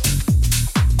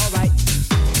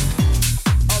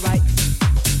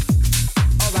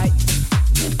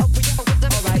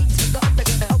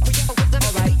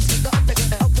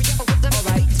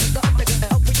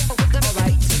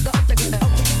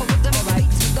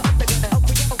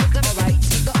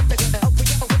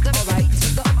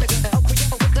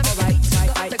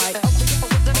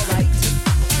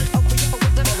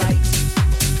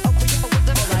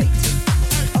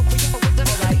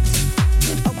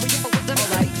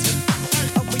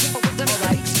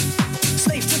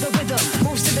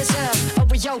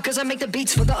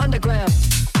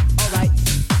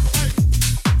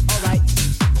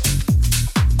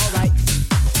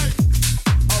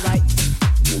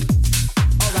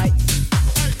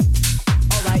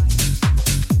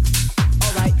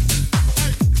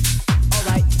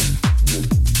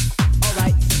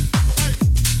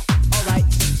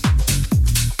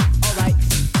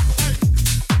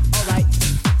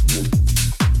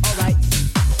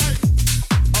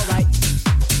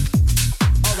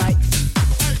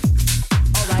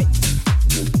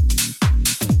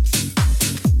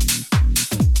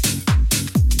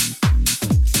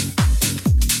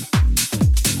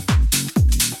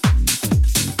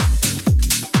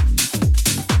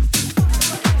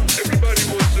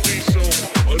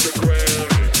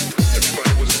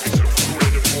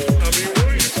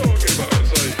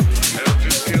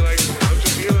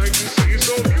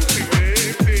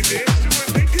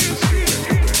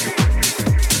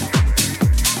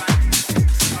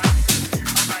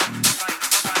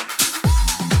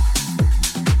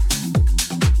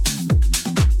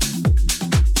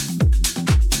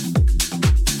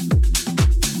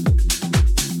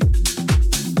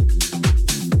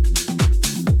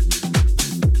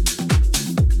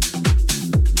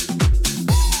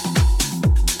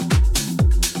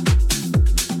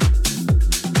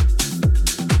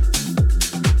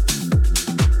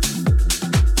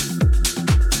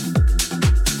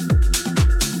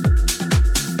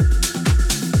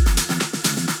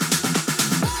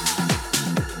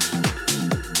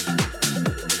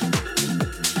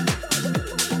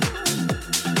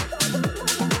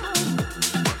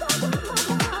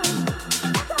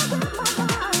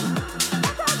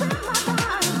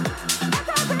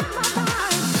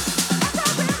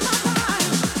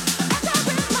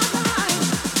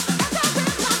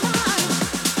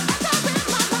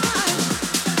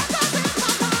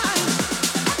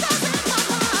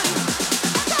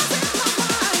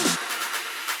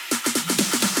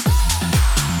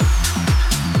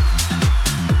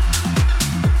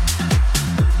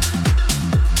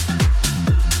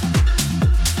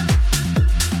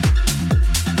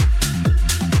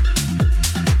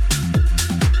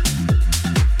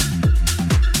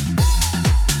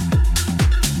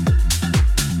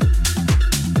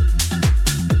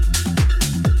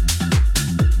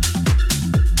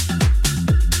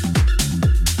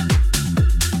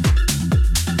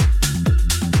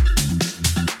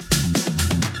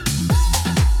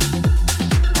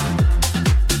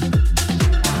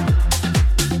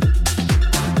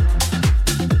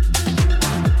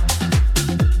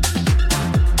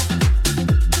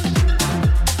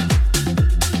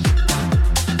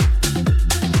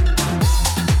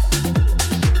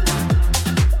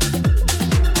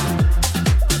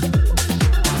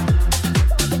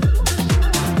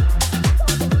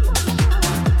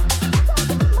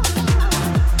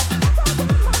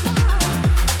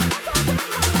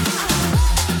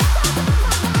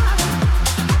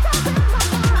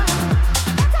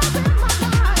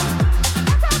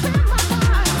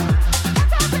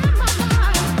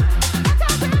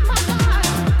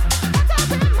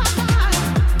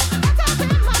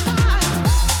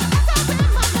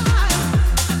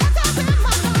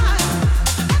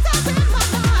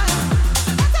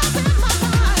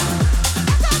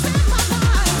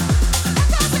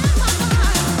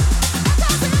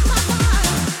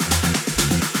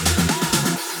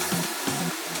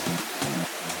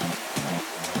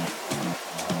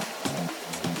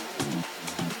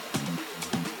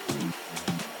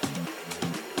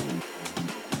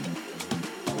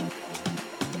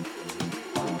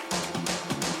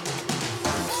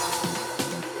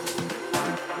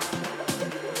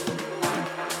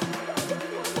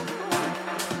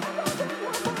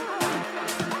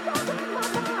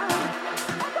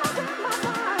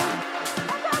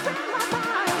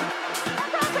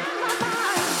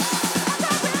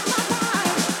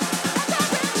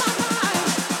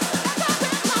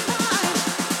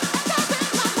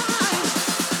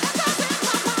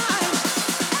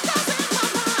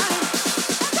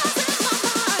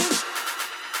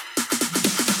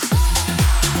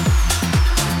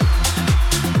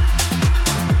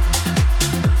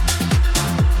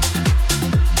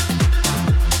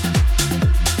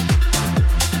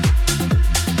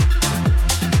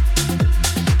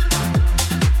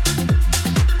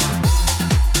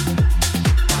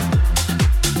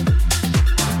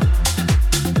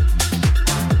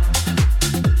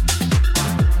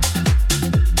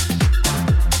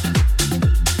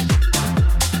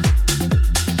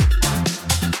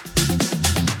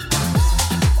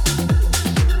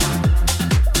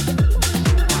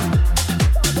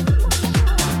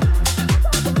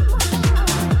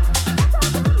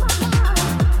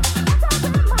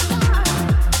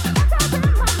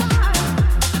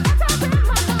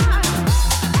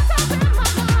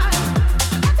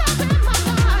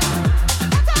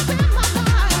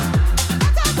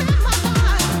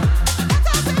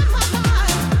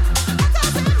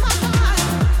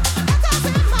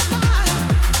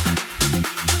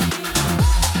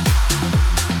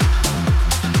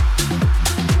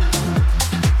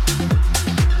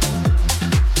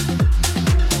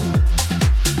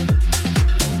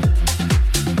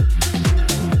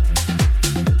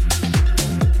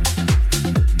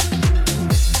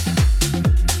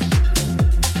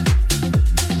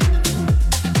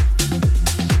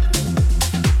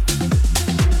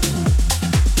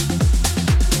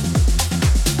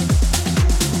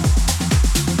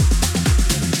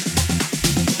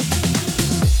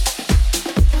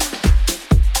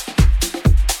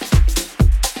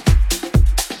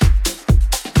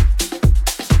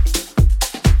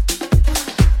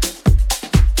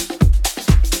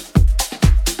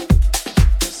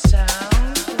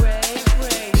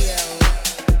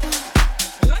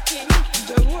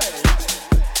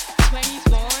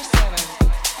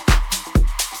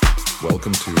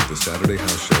 Saturday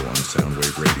House Show on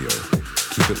Soundwave Radio.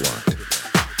 Keep it locked.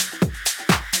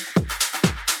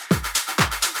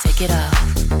 Take it off.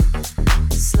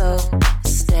 Slow,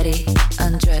 steady,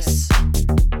 undress.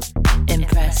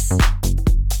 Impress.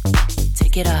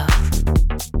 Take it off.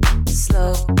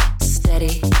 Slow,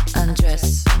 steady,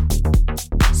 undress.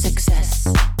 Success.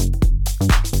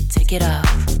 Take it off.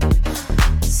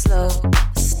 Slow,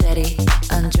 steady,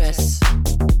 undress.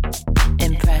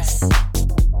 Impress.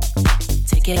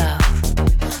 Take it off.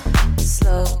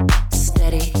 Slow,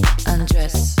 steady,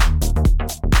 undress.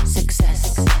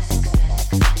 Success.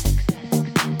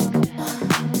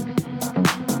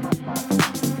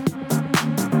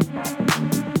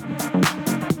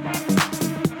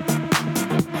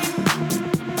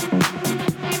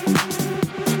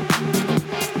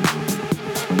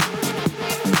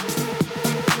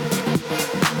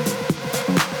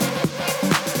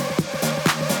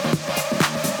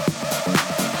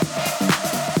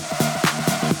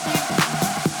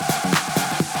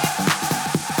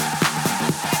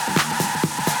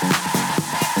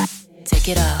 Take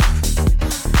it off.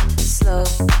 Slow,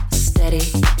 steady,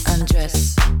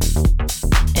 undress.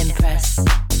 Impress.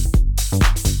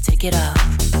 Take it off.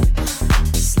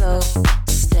 Slow,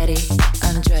 steady,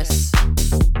 undress.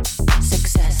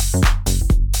 Success.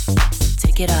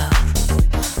 Take it off.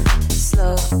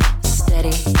 Slow,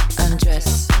 steady,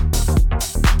 undress.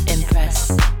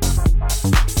 Impress.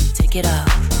 Take it off.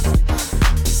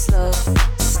 Slow,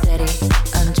 steady,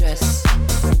 undress.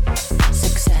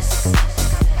 Success.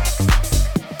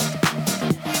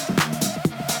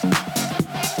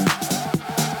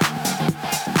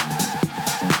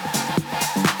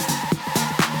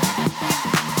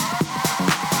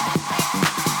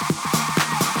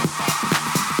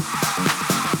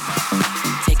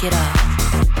 Take it off.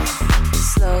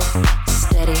 Slow,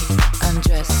 steady,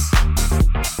 undress.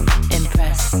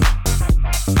 Impress.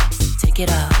 Take it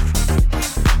off.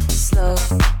 Slow,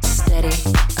 steady,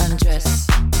 undress.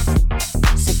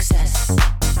 Success.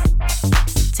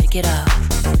 Take it off.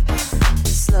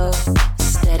 Slow,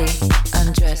 steady,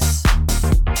 undress.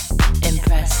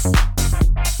 Impress.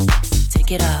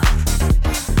 Take it off.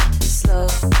 Slow,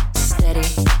 steady,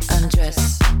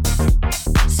 undress.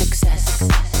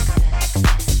 Success.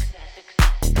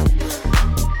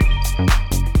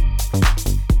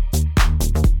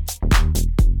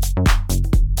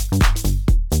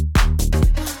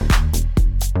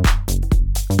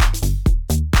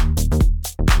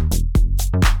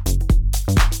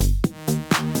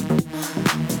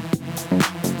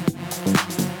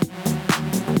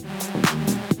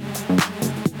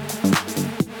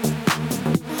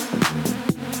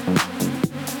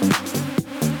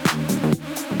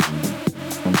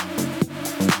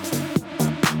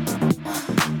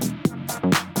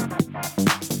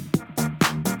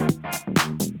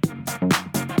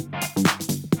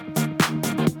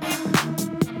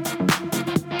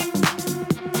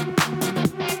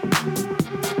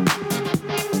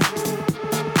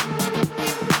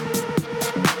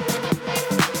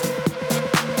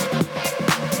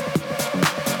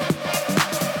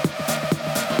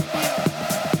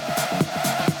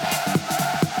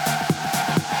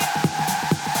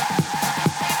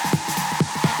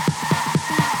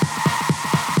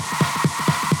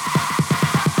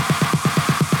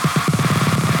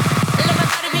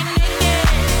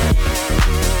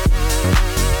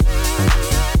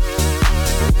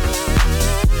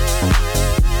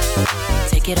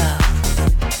 Take it off.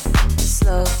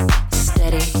 Slow,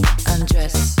 steady,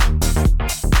 undress.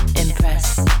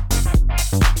 Impress.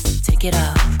 Take it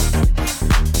off.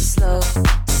 Slow,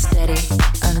 steady,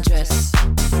 undress.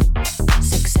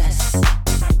 Success.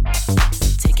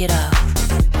 Take it off.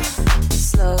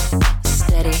 Slow,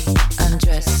 steady,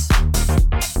 undress.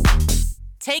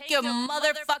 Take your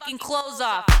motherfucking clothes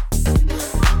off.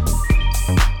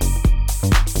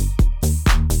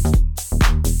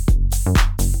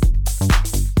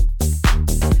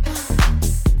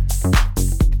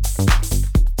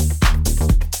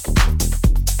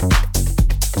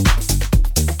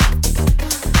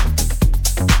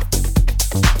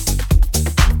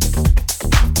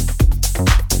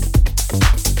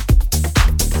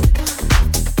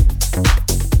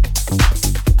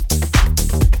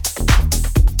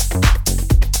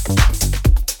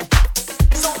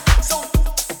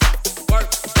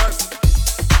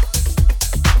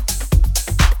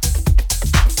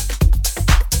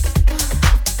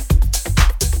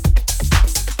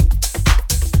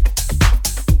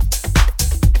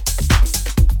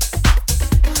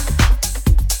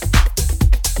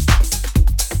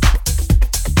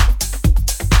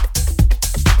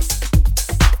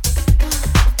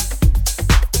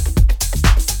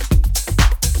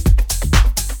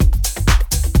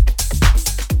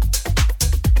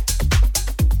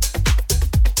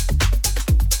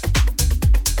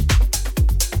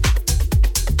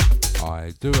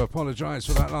 I do apologise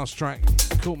for that last track.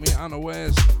 Caught me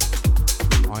unawares.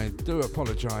 I do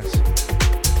apologise.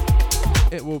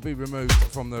 It will be removed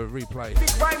from the replay.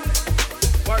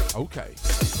 Okay.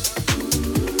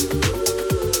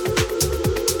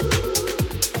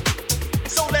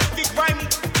 So let's get grimy.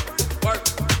 Work.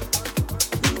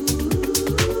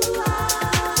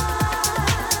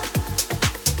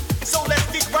 So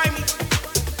let's get grimy.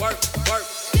 Work, work.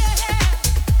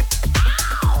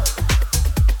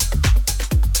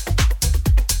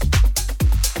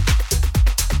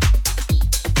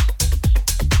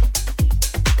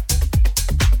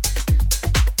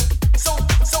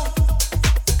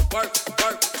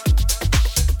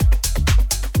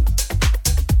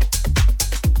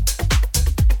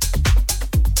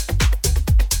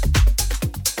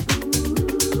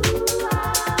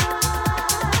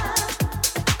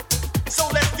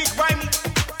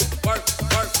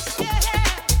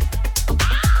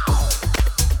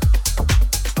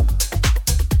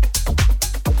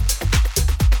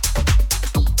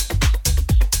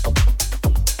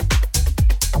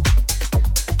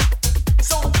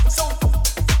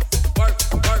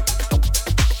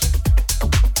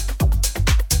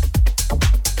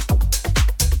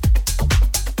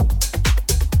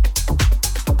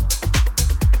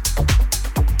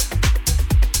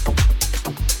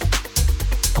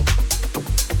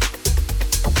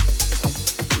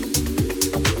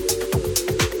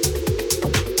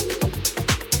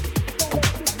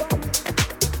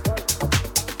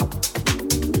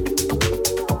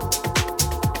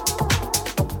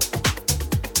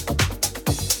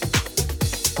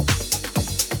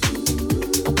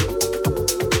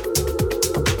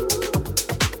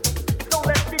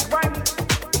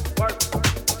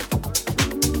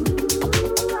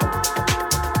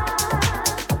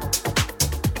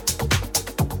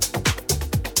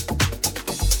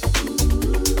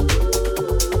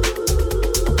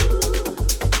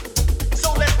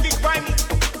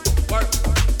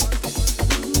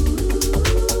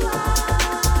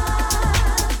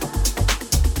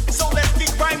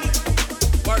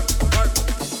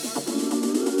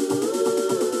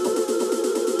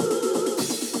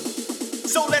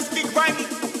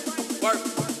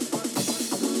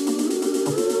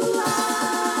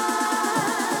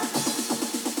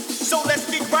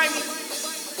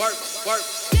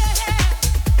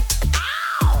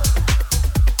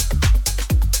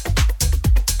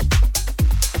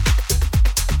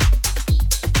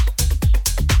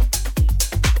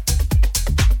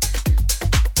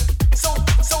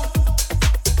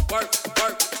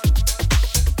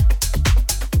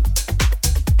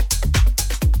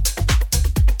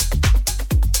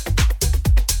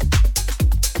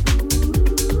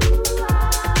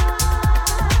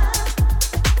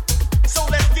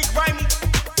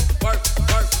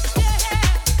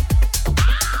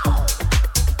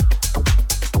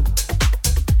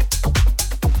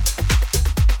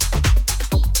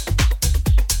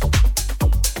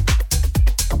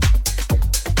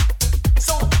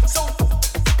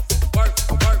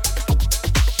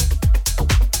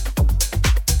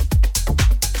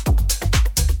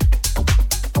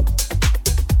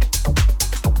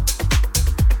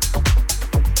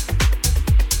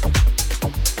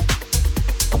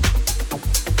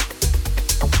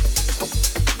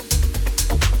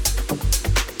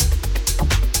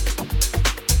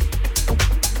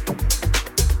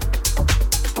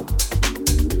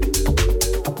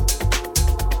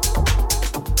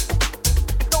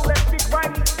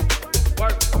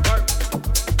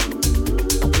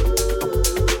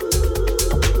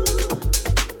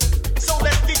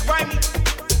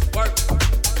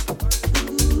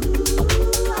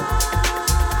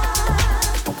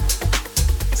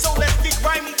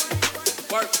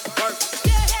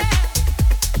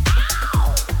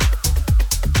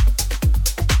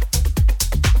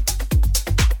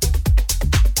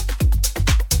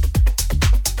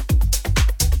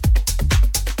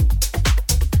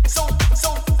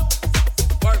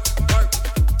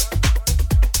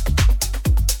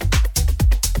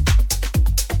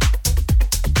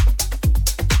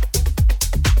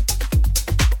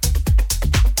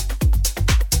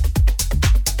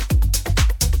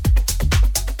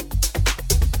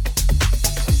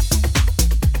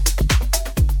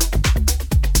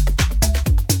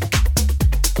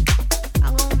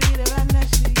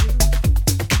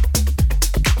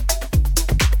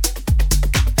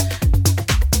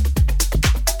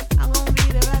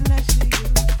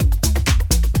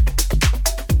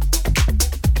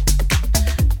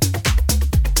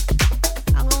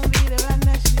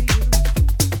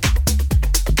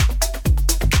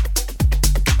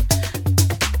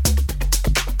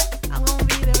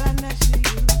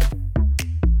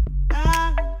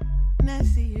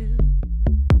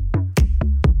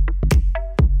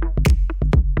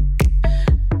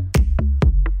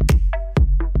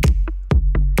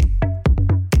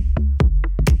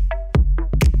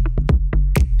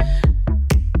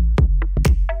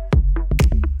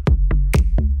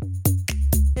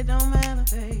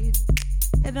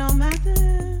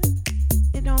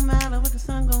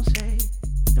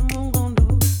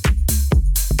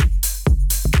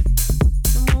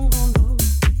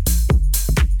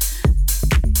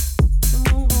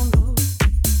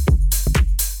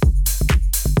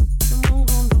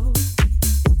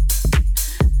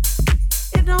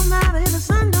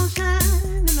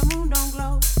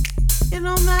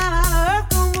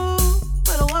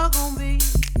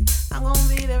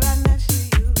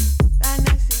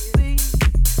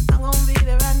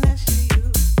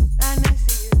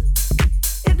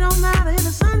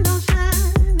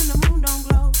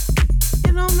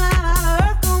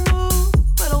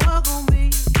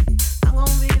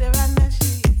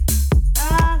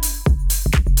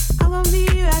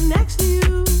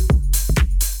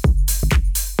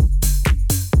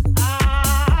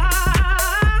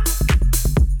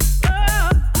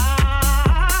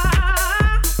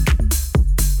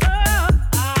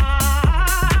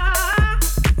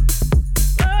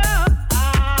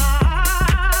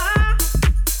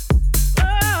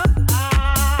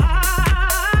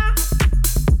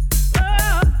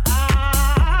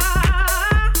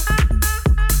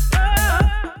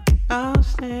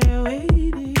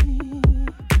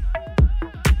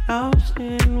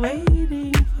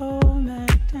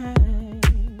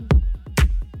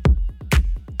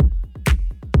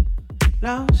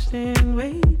 lost and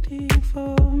waiting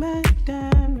for my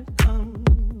time to come.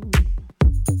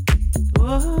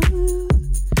 Oh,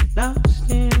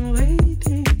 lost and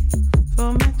waiting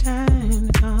for my time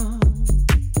to come.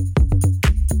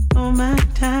 For my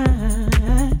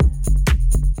time,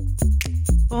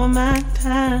 for my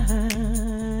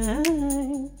time,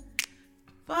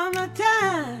 for my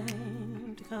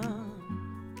time to come.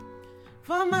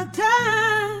 For my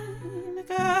time to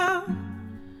come.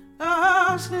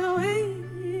 Lost and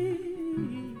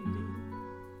waiting,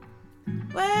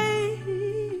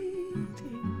 waiting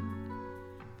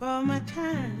for my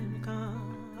time to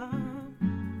come,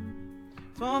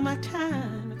 for my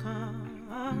time to come,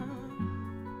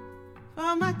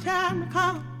 for my time to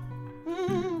come,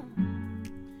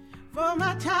 for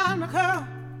my time to come.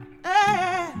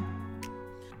 Hey,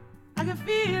 I can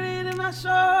feel it in my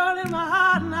soul, in my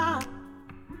heart now.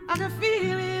 I can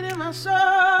feel it in my soul,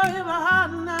 in my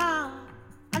heart now.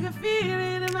 I can feel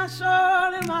it in my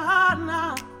soul, in my heart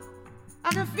now.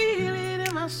 I can feel it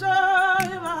in my soul,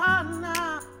 in my heart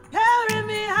now. Carry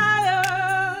me higher,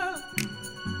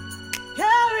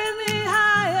 carry me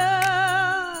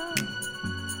higher,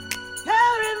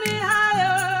 carry me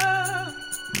higher,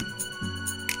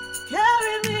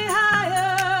 carry me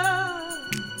higher,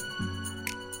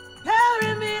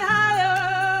 carry me higher.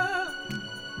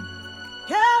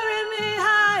 Carry me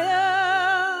higher,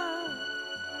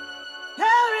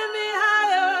 carry me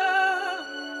higher,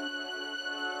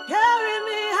 carry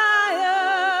me higher.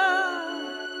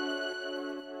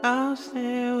 I'll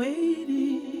stay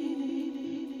waiting.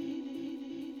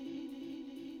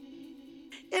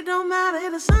 It don't matter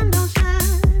if the sun don't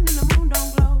shine and the moon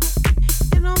don't glow.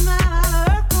 It don't matter how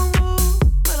the earth gon' move,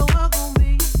 where the world gon'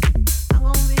 be. I'm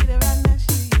gon' be there right next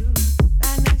to you,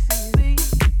 right next to you.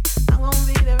 I'm gon'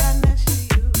 be there right next to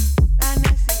you.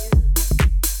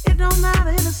 It don't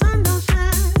matter if the sun don't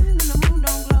shine and the moon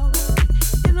don't glow.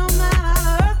 It don't matter how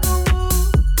the earth gon' move,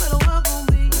 where the world gon'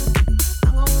 be.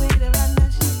 I'm gon' be there right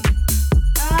next to you.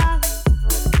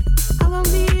 I'm gon'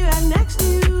 be right next to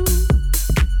you.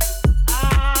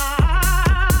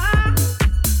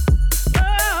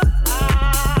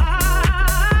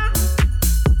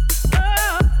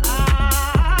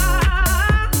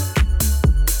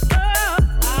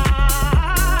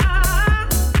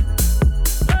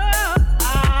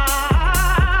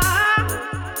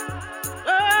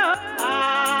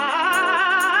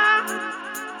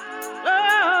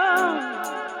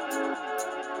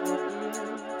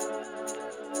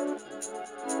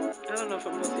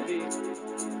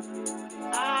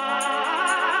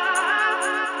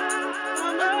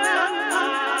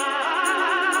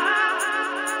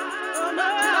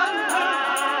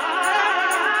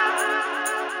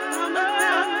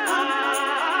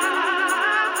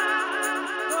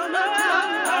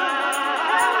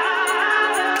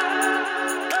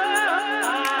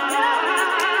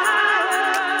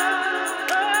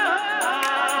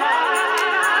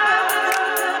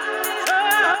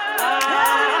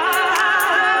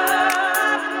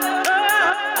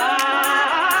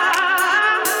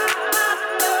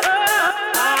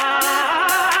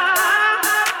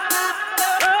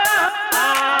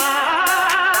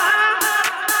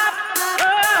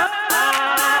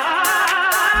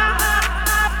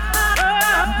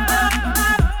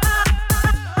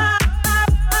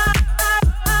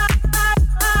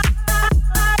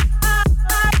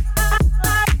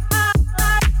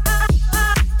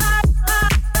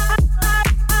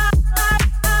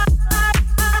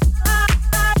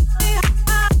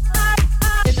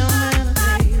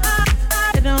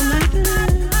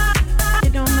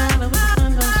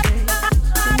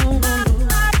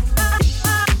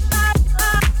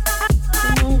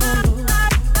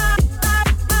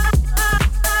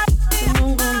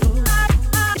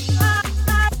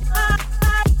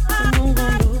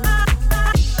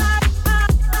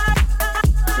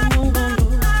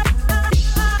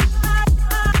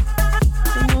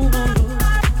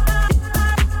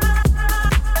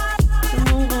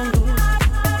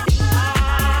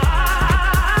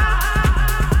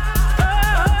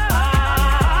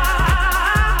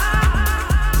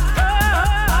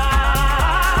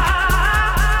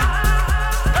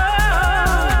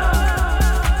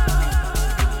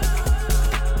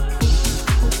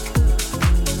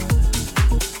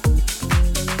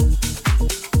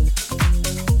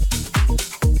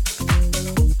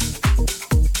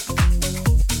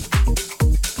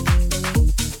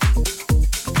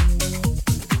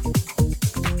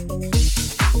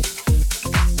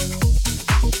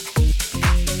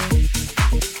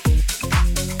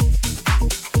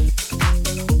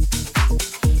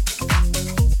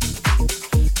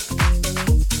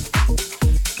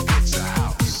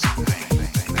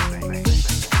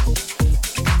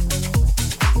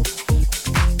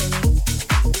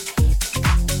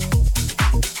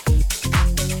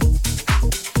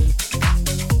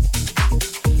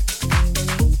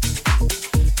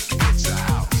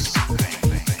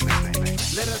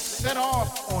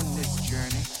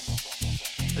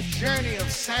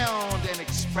 sound and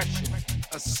expression,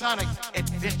 a sonic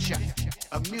adventure,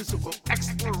 a musical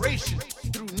exploration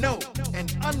through known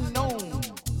and unknown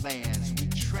lands we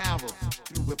travel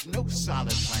through with no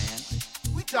solid plan.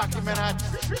 We document our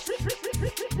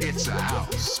it's a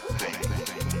house thing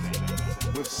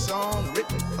with song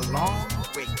written along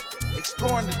the way,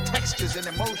 exploring the textures and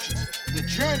emotions, the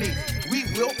journey we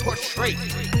will portray.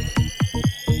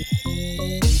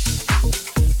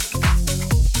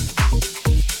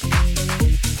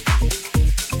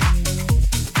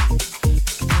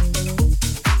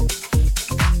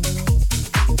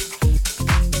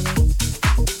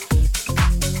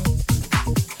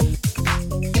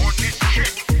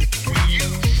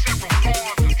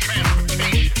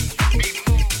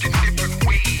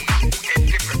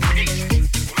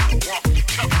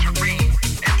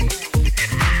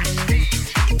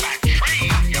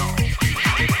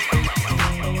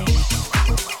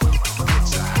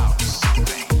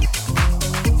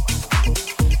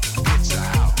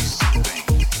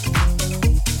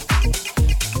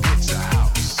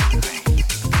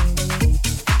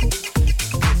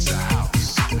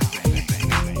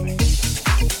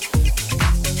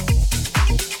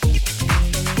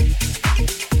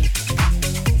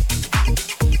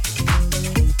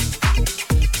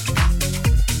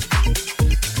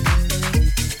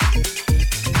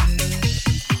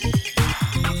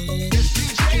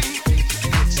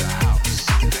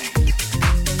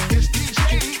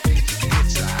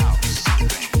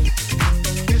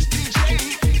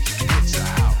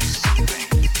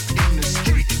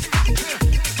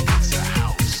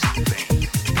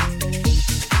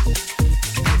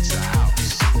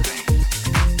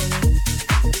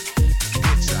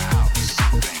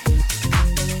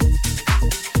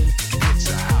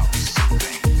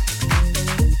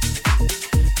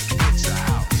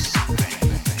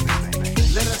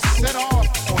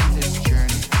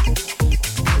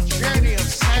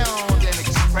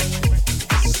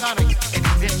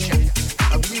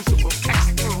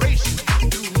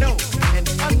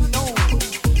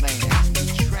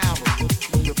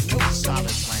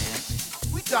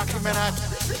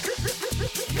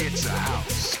 It's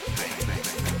a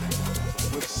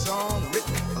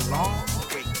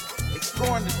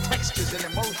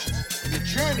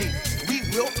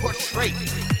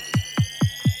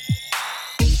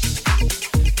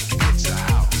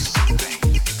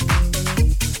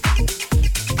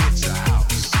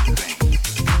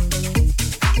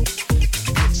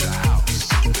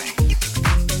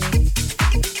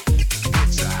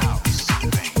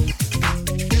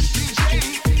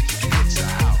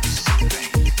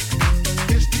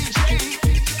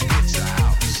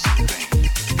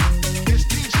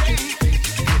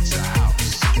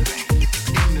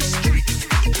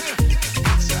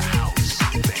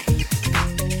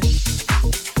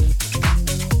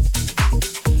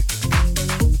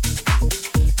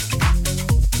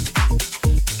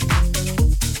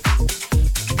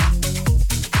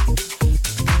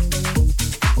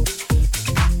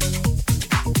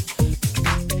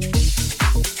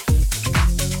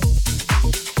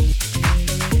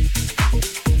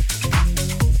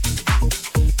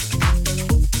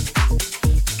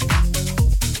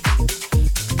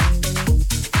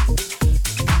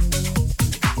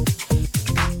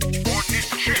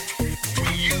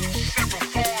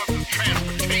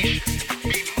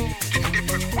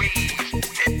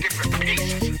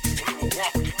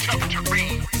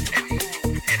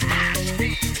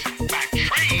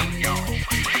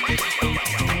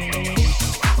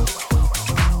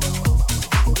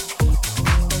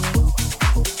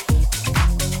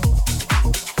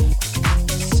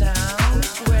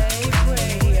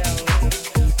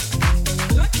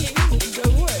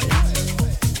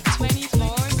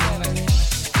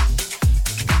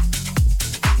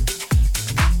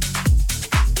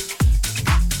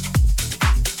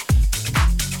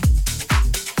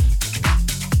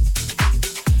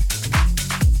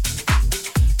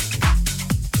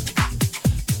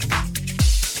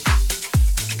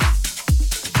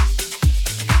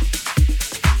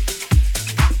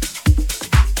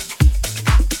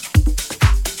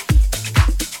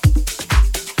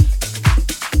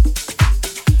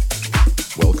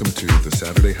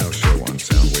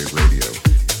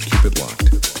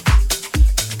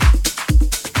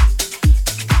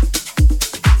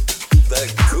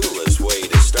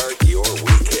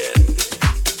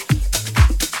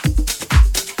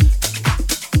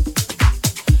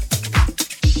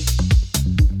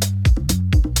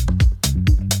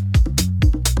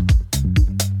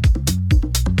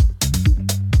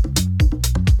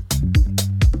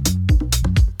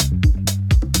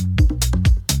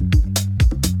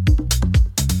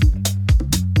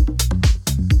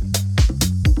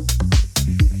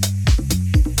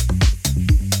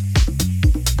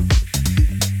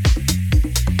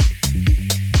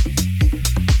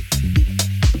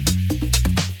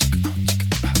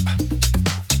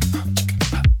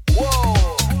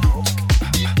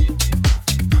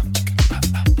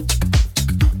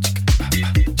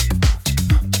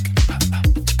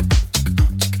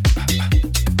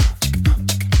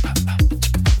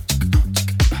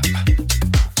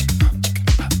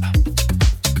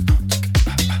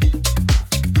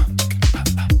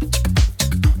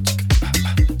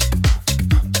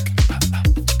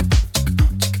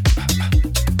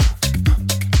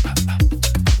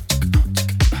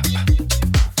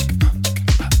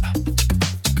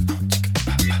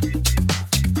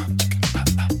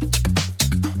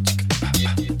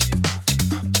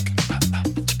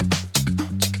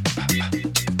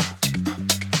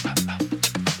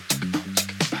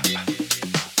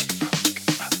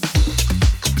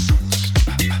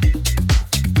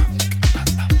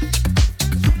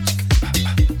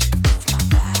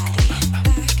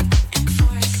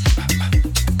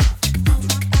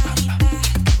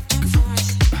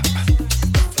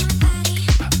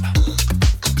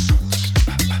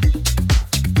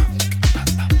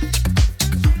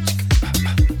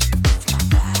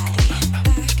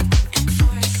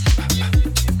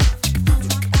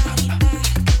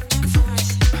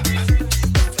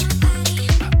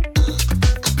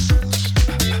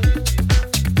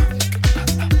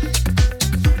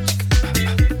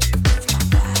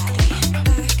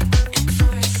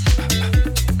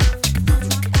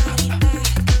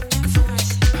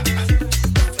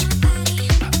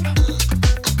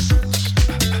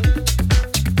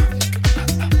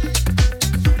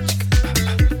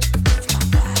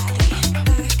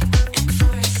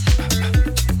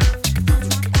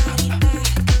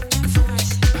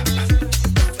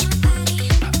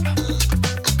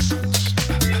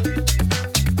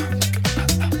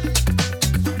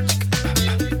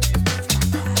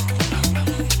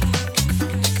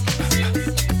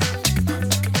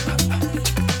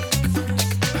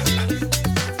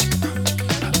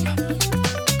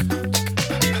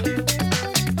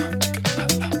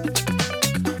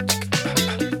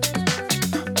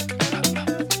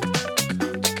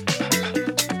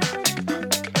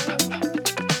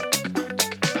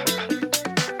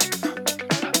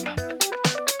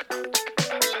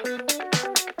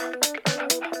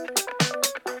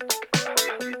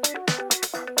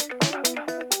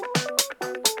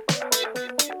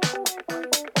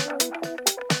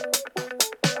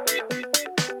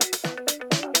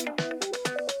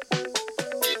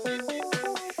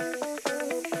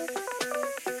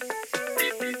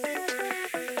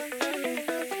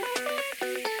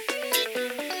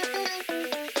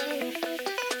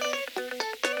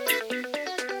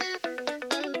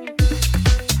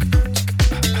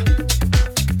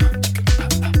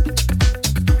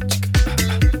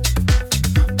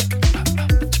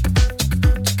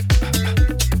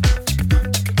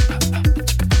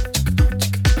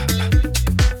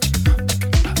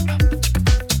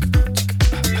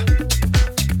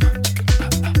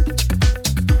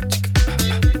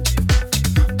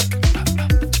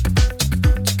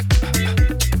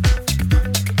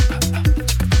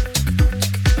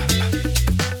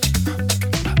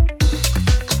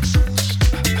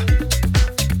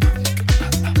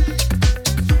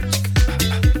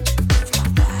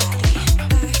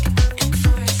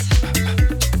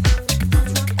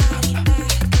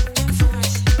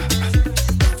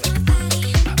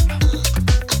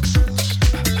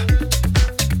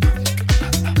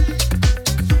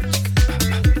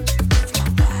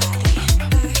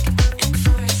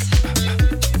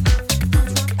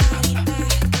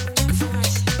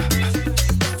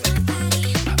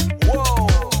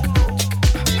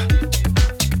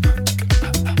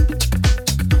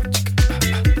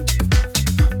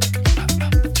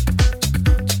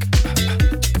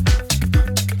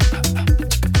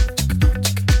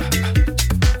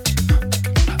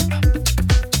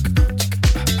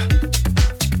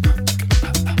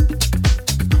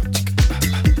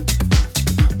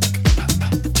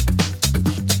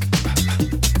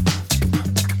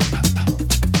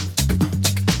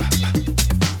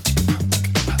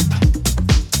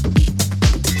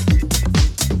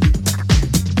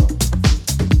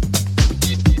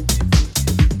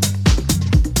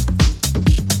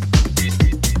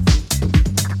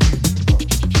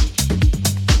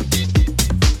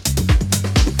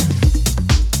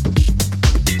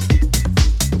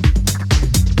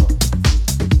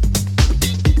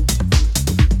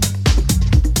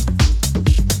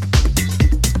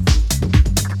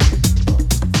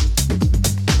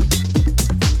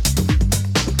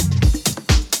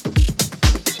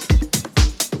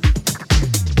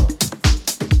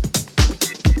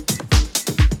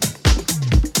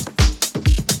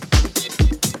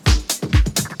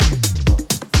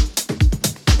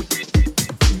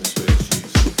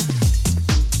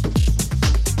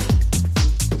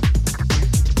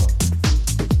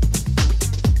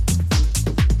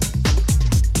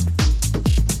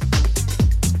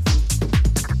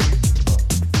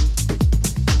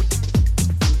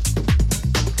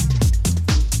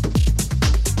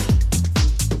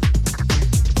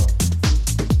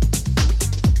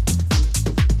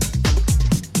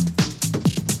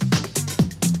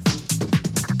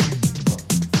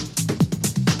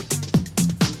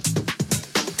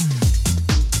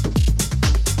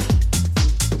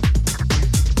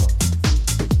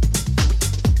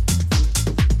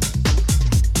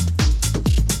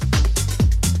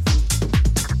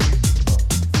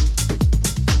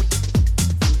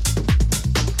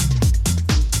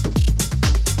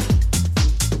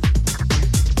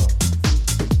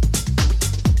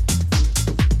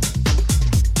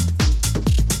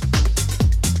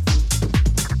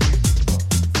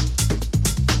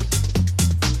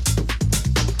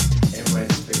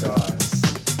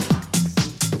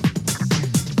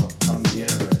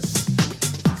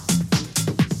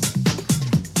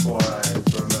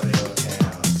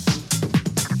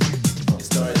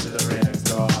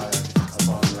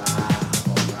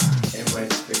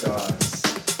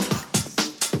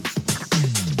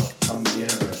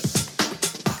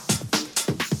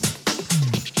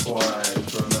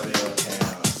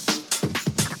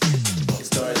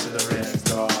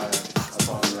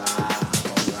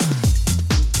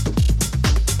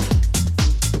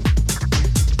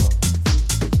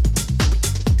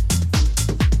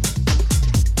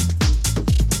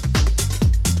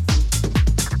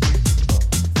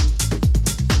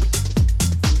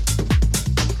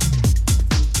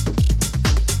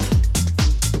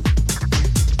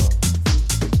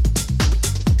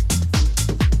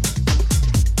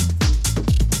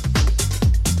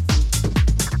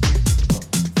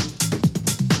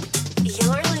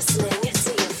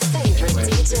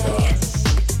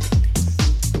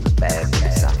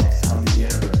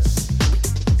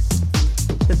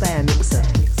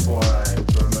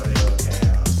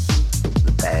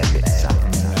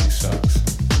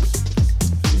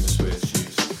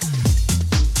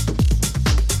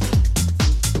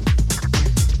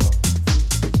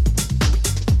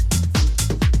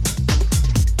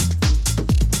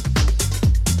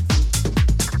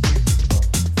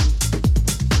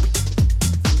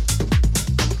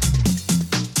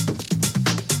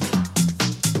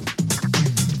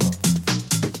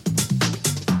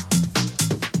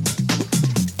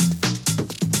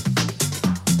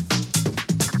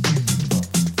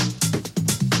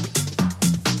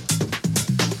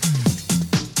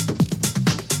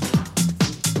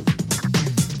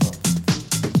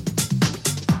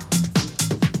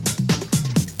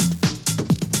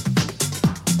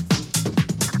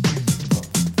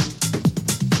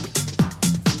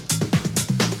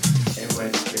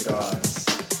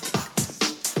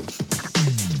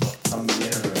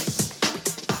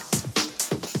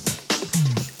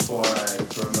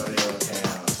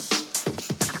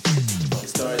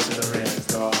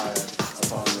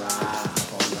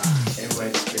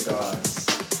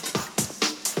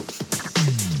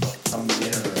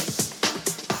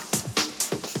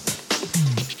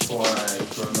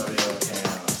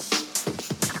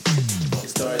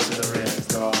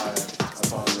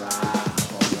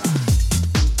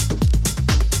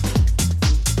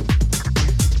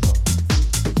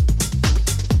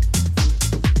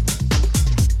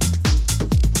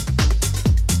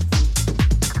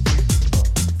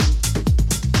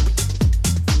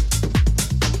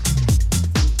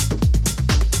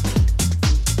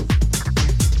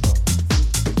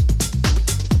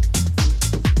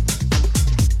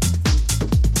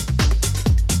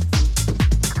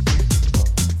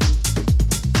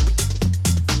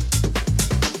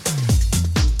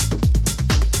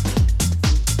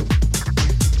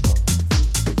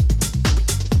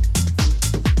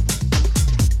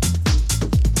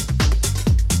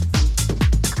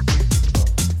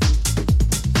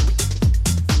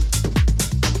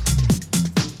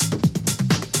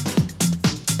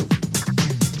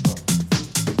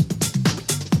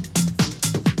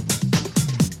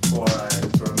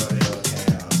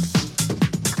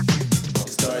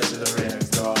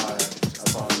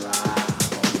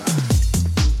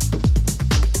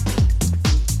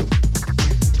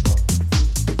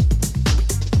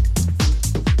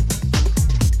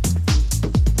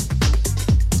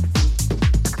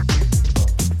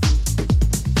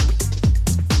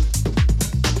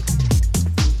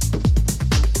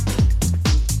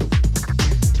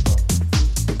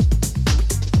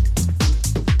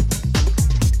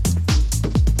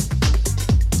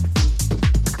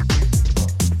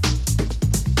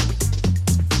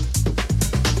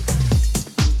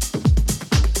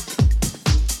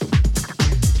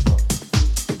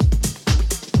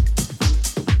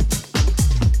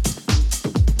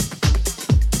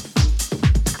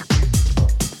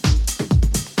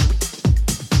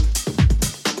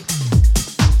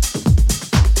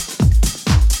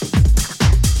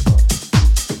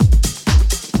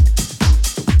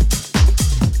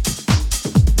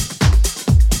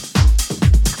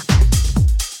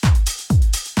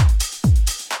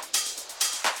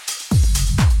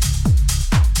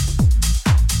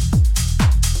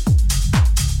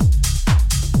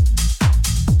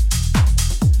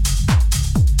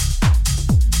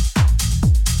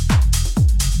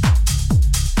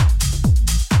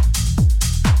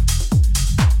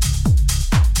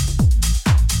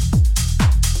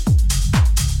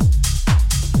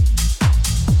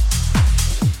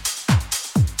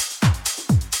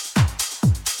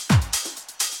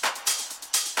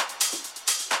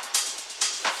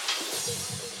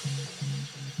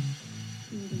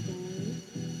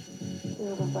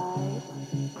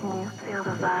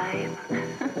vibe.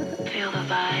 Feel the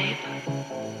vibe.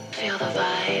 Feel the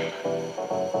vibe.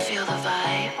 Feel the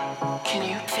vibe. Can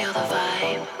you feel the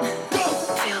vibe?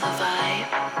 Feel the vibe.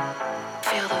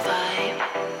 Feel the vibe.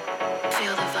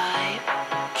 Feel the vibe.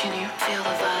 Can you feel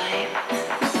the vibe?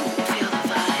 Feel the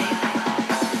vibe.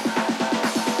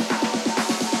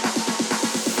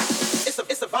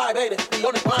 It's a vibe, ain't it? The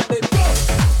only vibe, baby.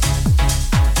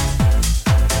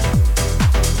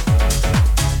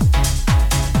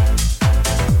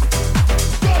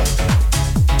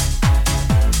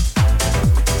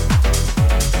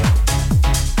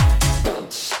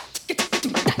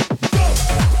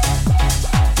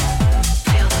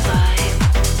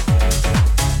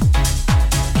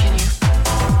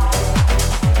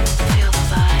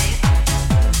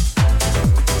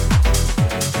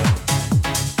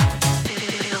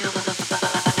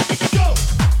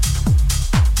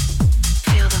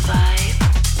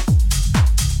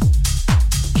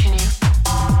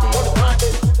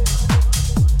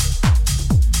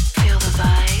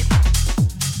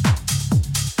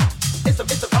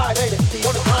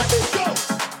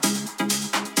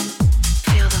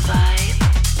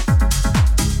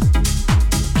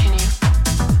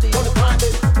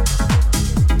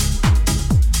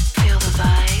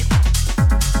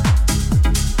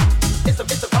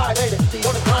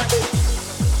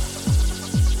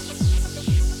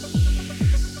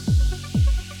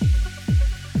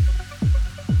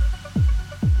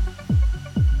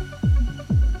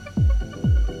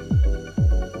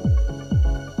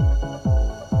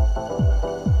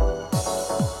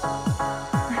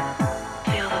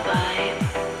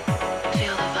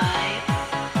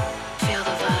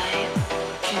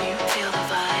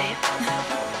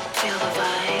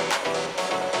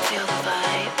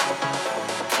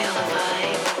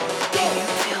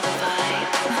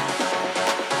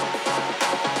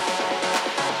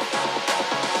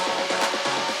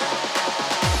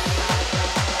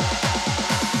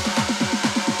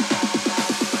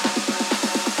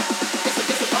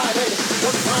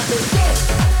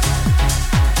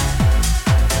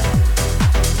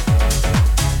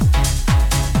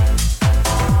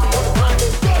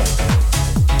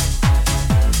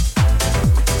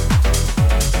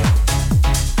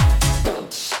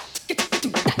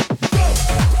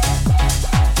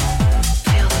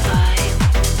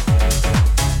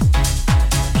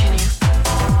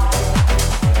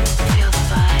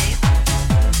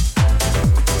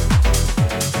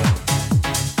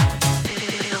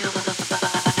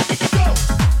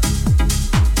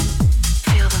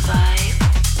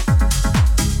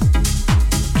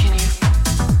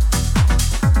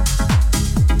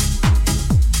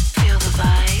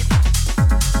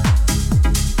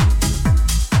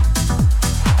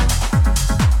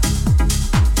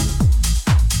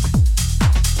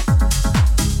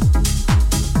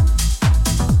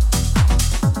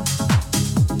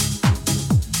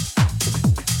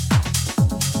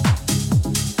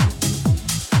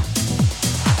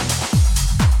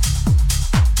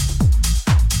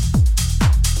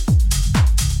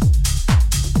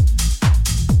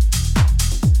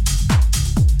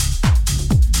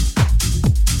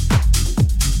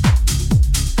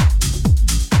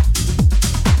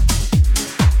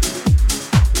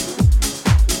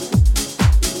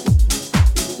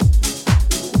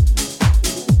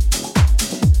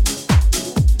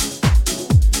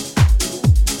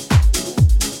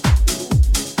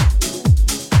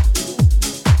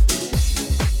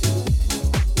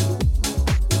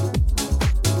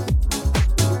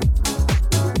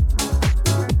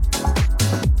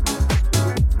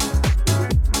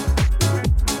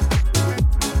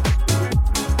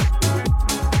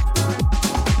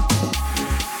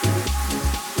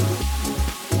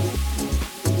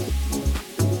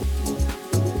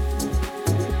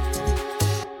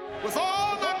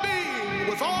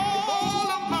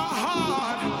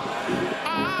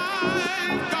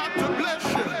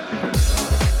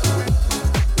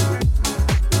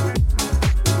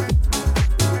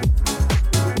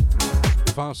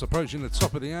 Fast approaching the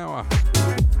top of the hour.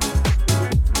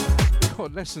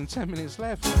 God, less than 10 minutes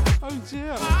left. Oh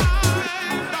dear.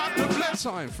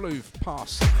 Time flew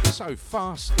past so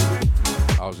fast.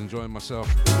 I was enjoying myself.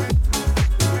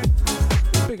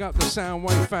 Big up the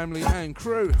Soundwave family and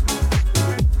crew.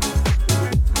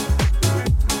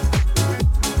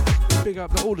 Big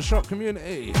up the Aldershot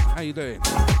community. How you doing?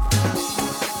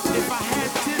 If I had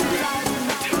 10,000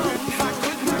 tongues, I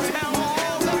couldn't tell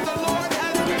all that the Lord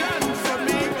has done for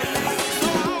me. So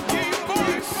I'll keep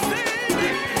on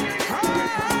singing.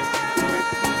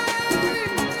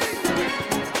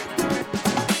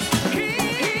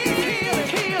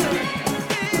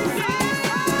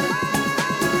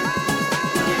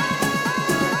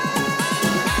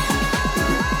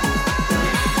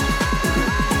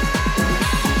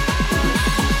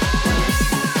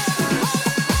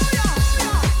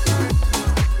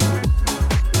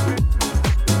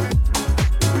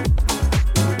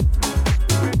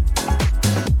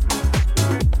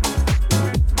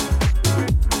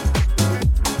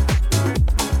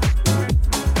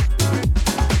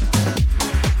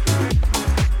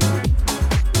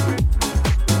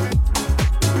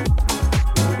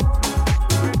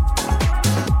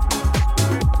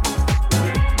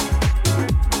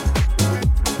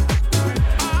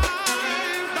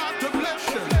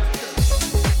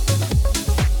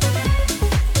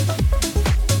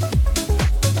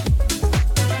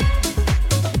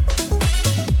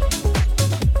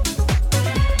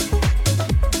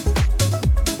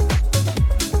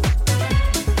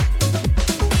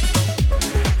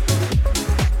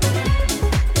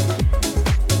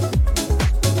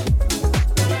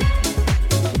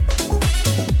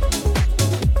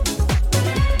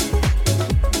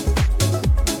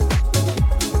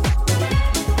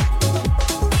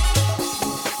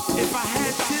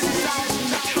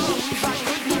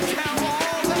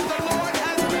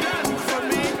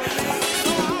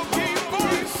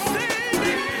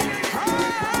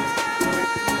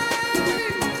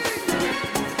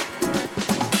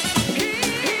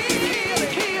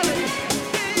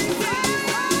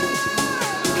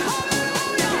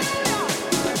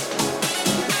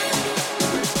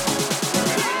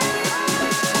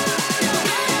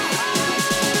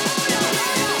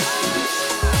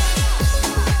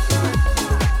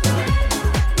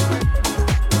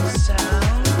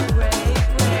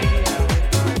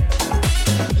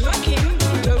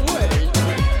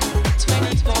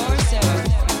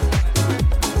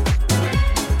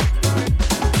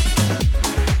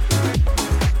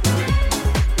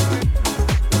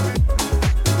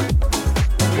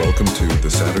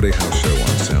 Saturday House Show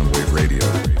on Soundwave Radio.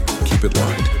 Keep it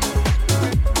locked.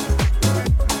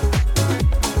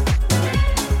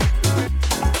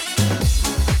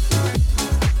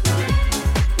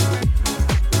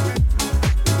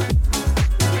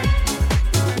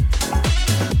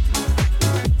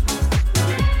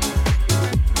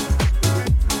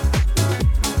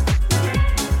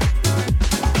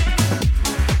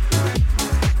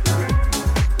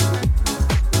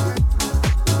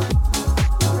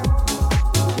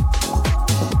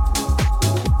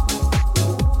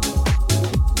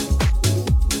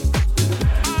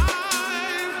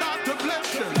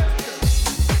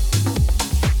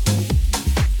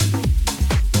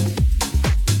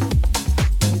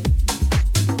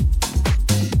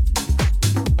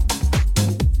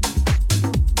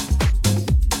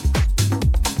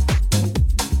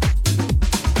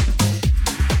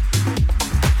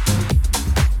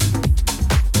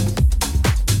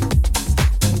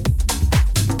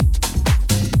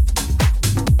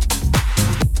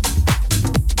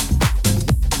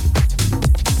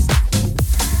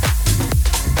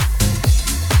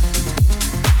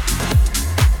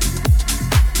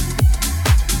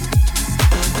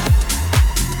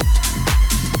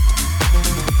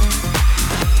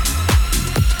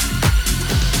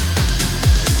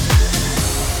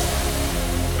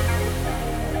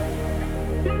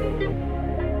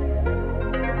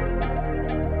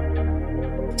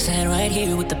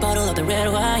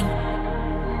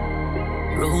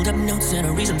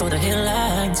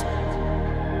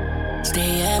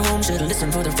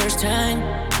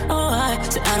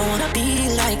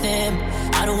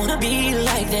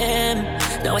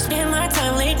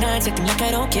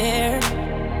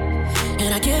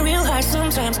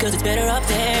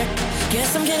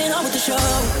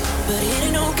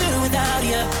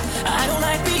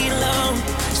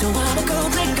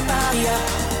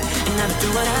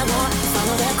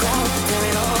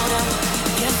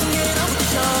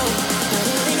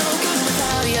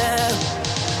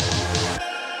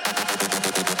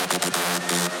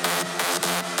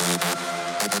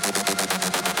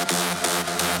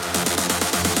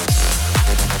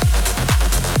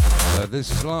 This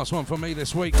is the last one from me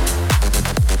this week.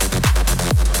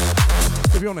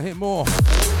 If you want to hear more,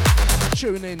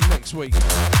 tune in next week,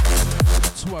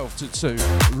 12 to 2,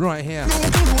 right here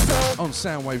on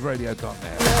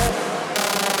soundwaveradio.net.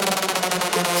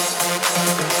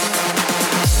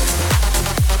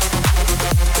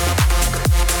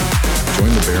 Join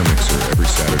the Bear Mixer every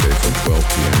Saturday from 12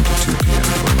 p.m. to 2 p.m.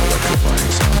 for an electrifying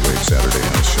Soundwave Saturday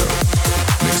House Show.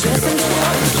 Mixing it up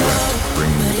live and direct,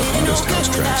 bringing you the hottest house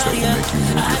tracks that will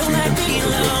make you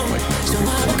move your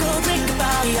feet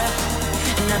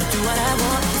and feel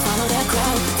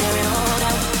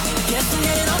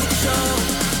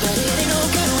the rhythm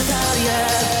like never before.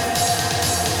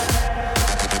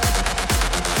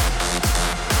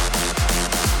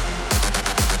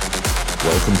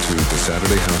 Welcome to the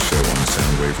Saturday House Show on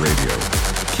Soundwave Radio.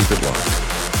 Keep it locked.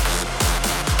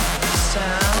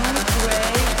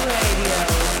 Soundwave Radio.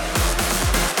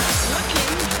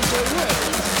 Rocking the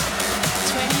world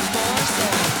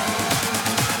 24/7.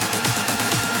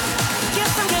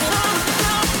 Yes, I'm getting on with the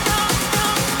flow.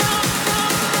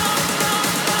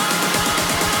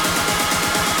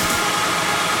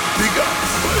 Big up,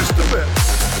 where's the best?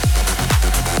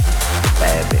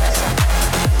 Bear Mixer.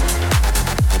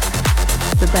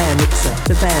 The Bear Mixer.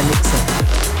 The Bear Mixer.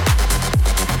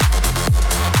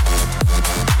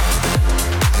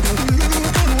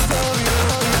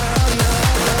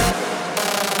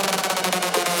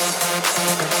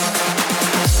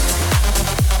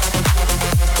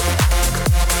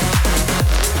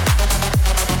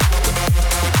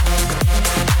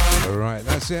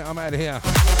 It. I'm out of here.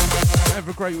 Have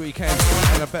a great weekend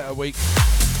and a better week.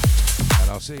 And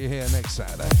I'll see you here next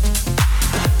Saturday.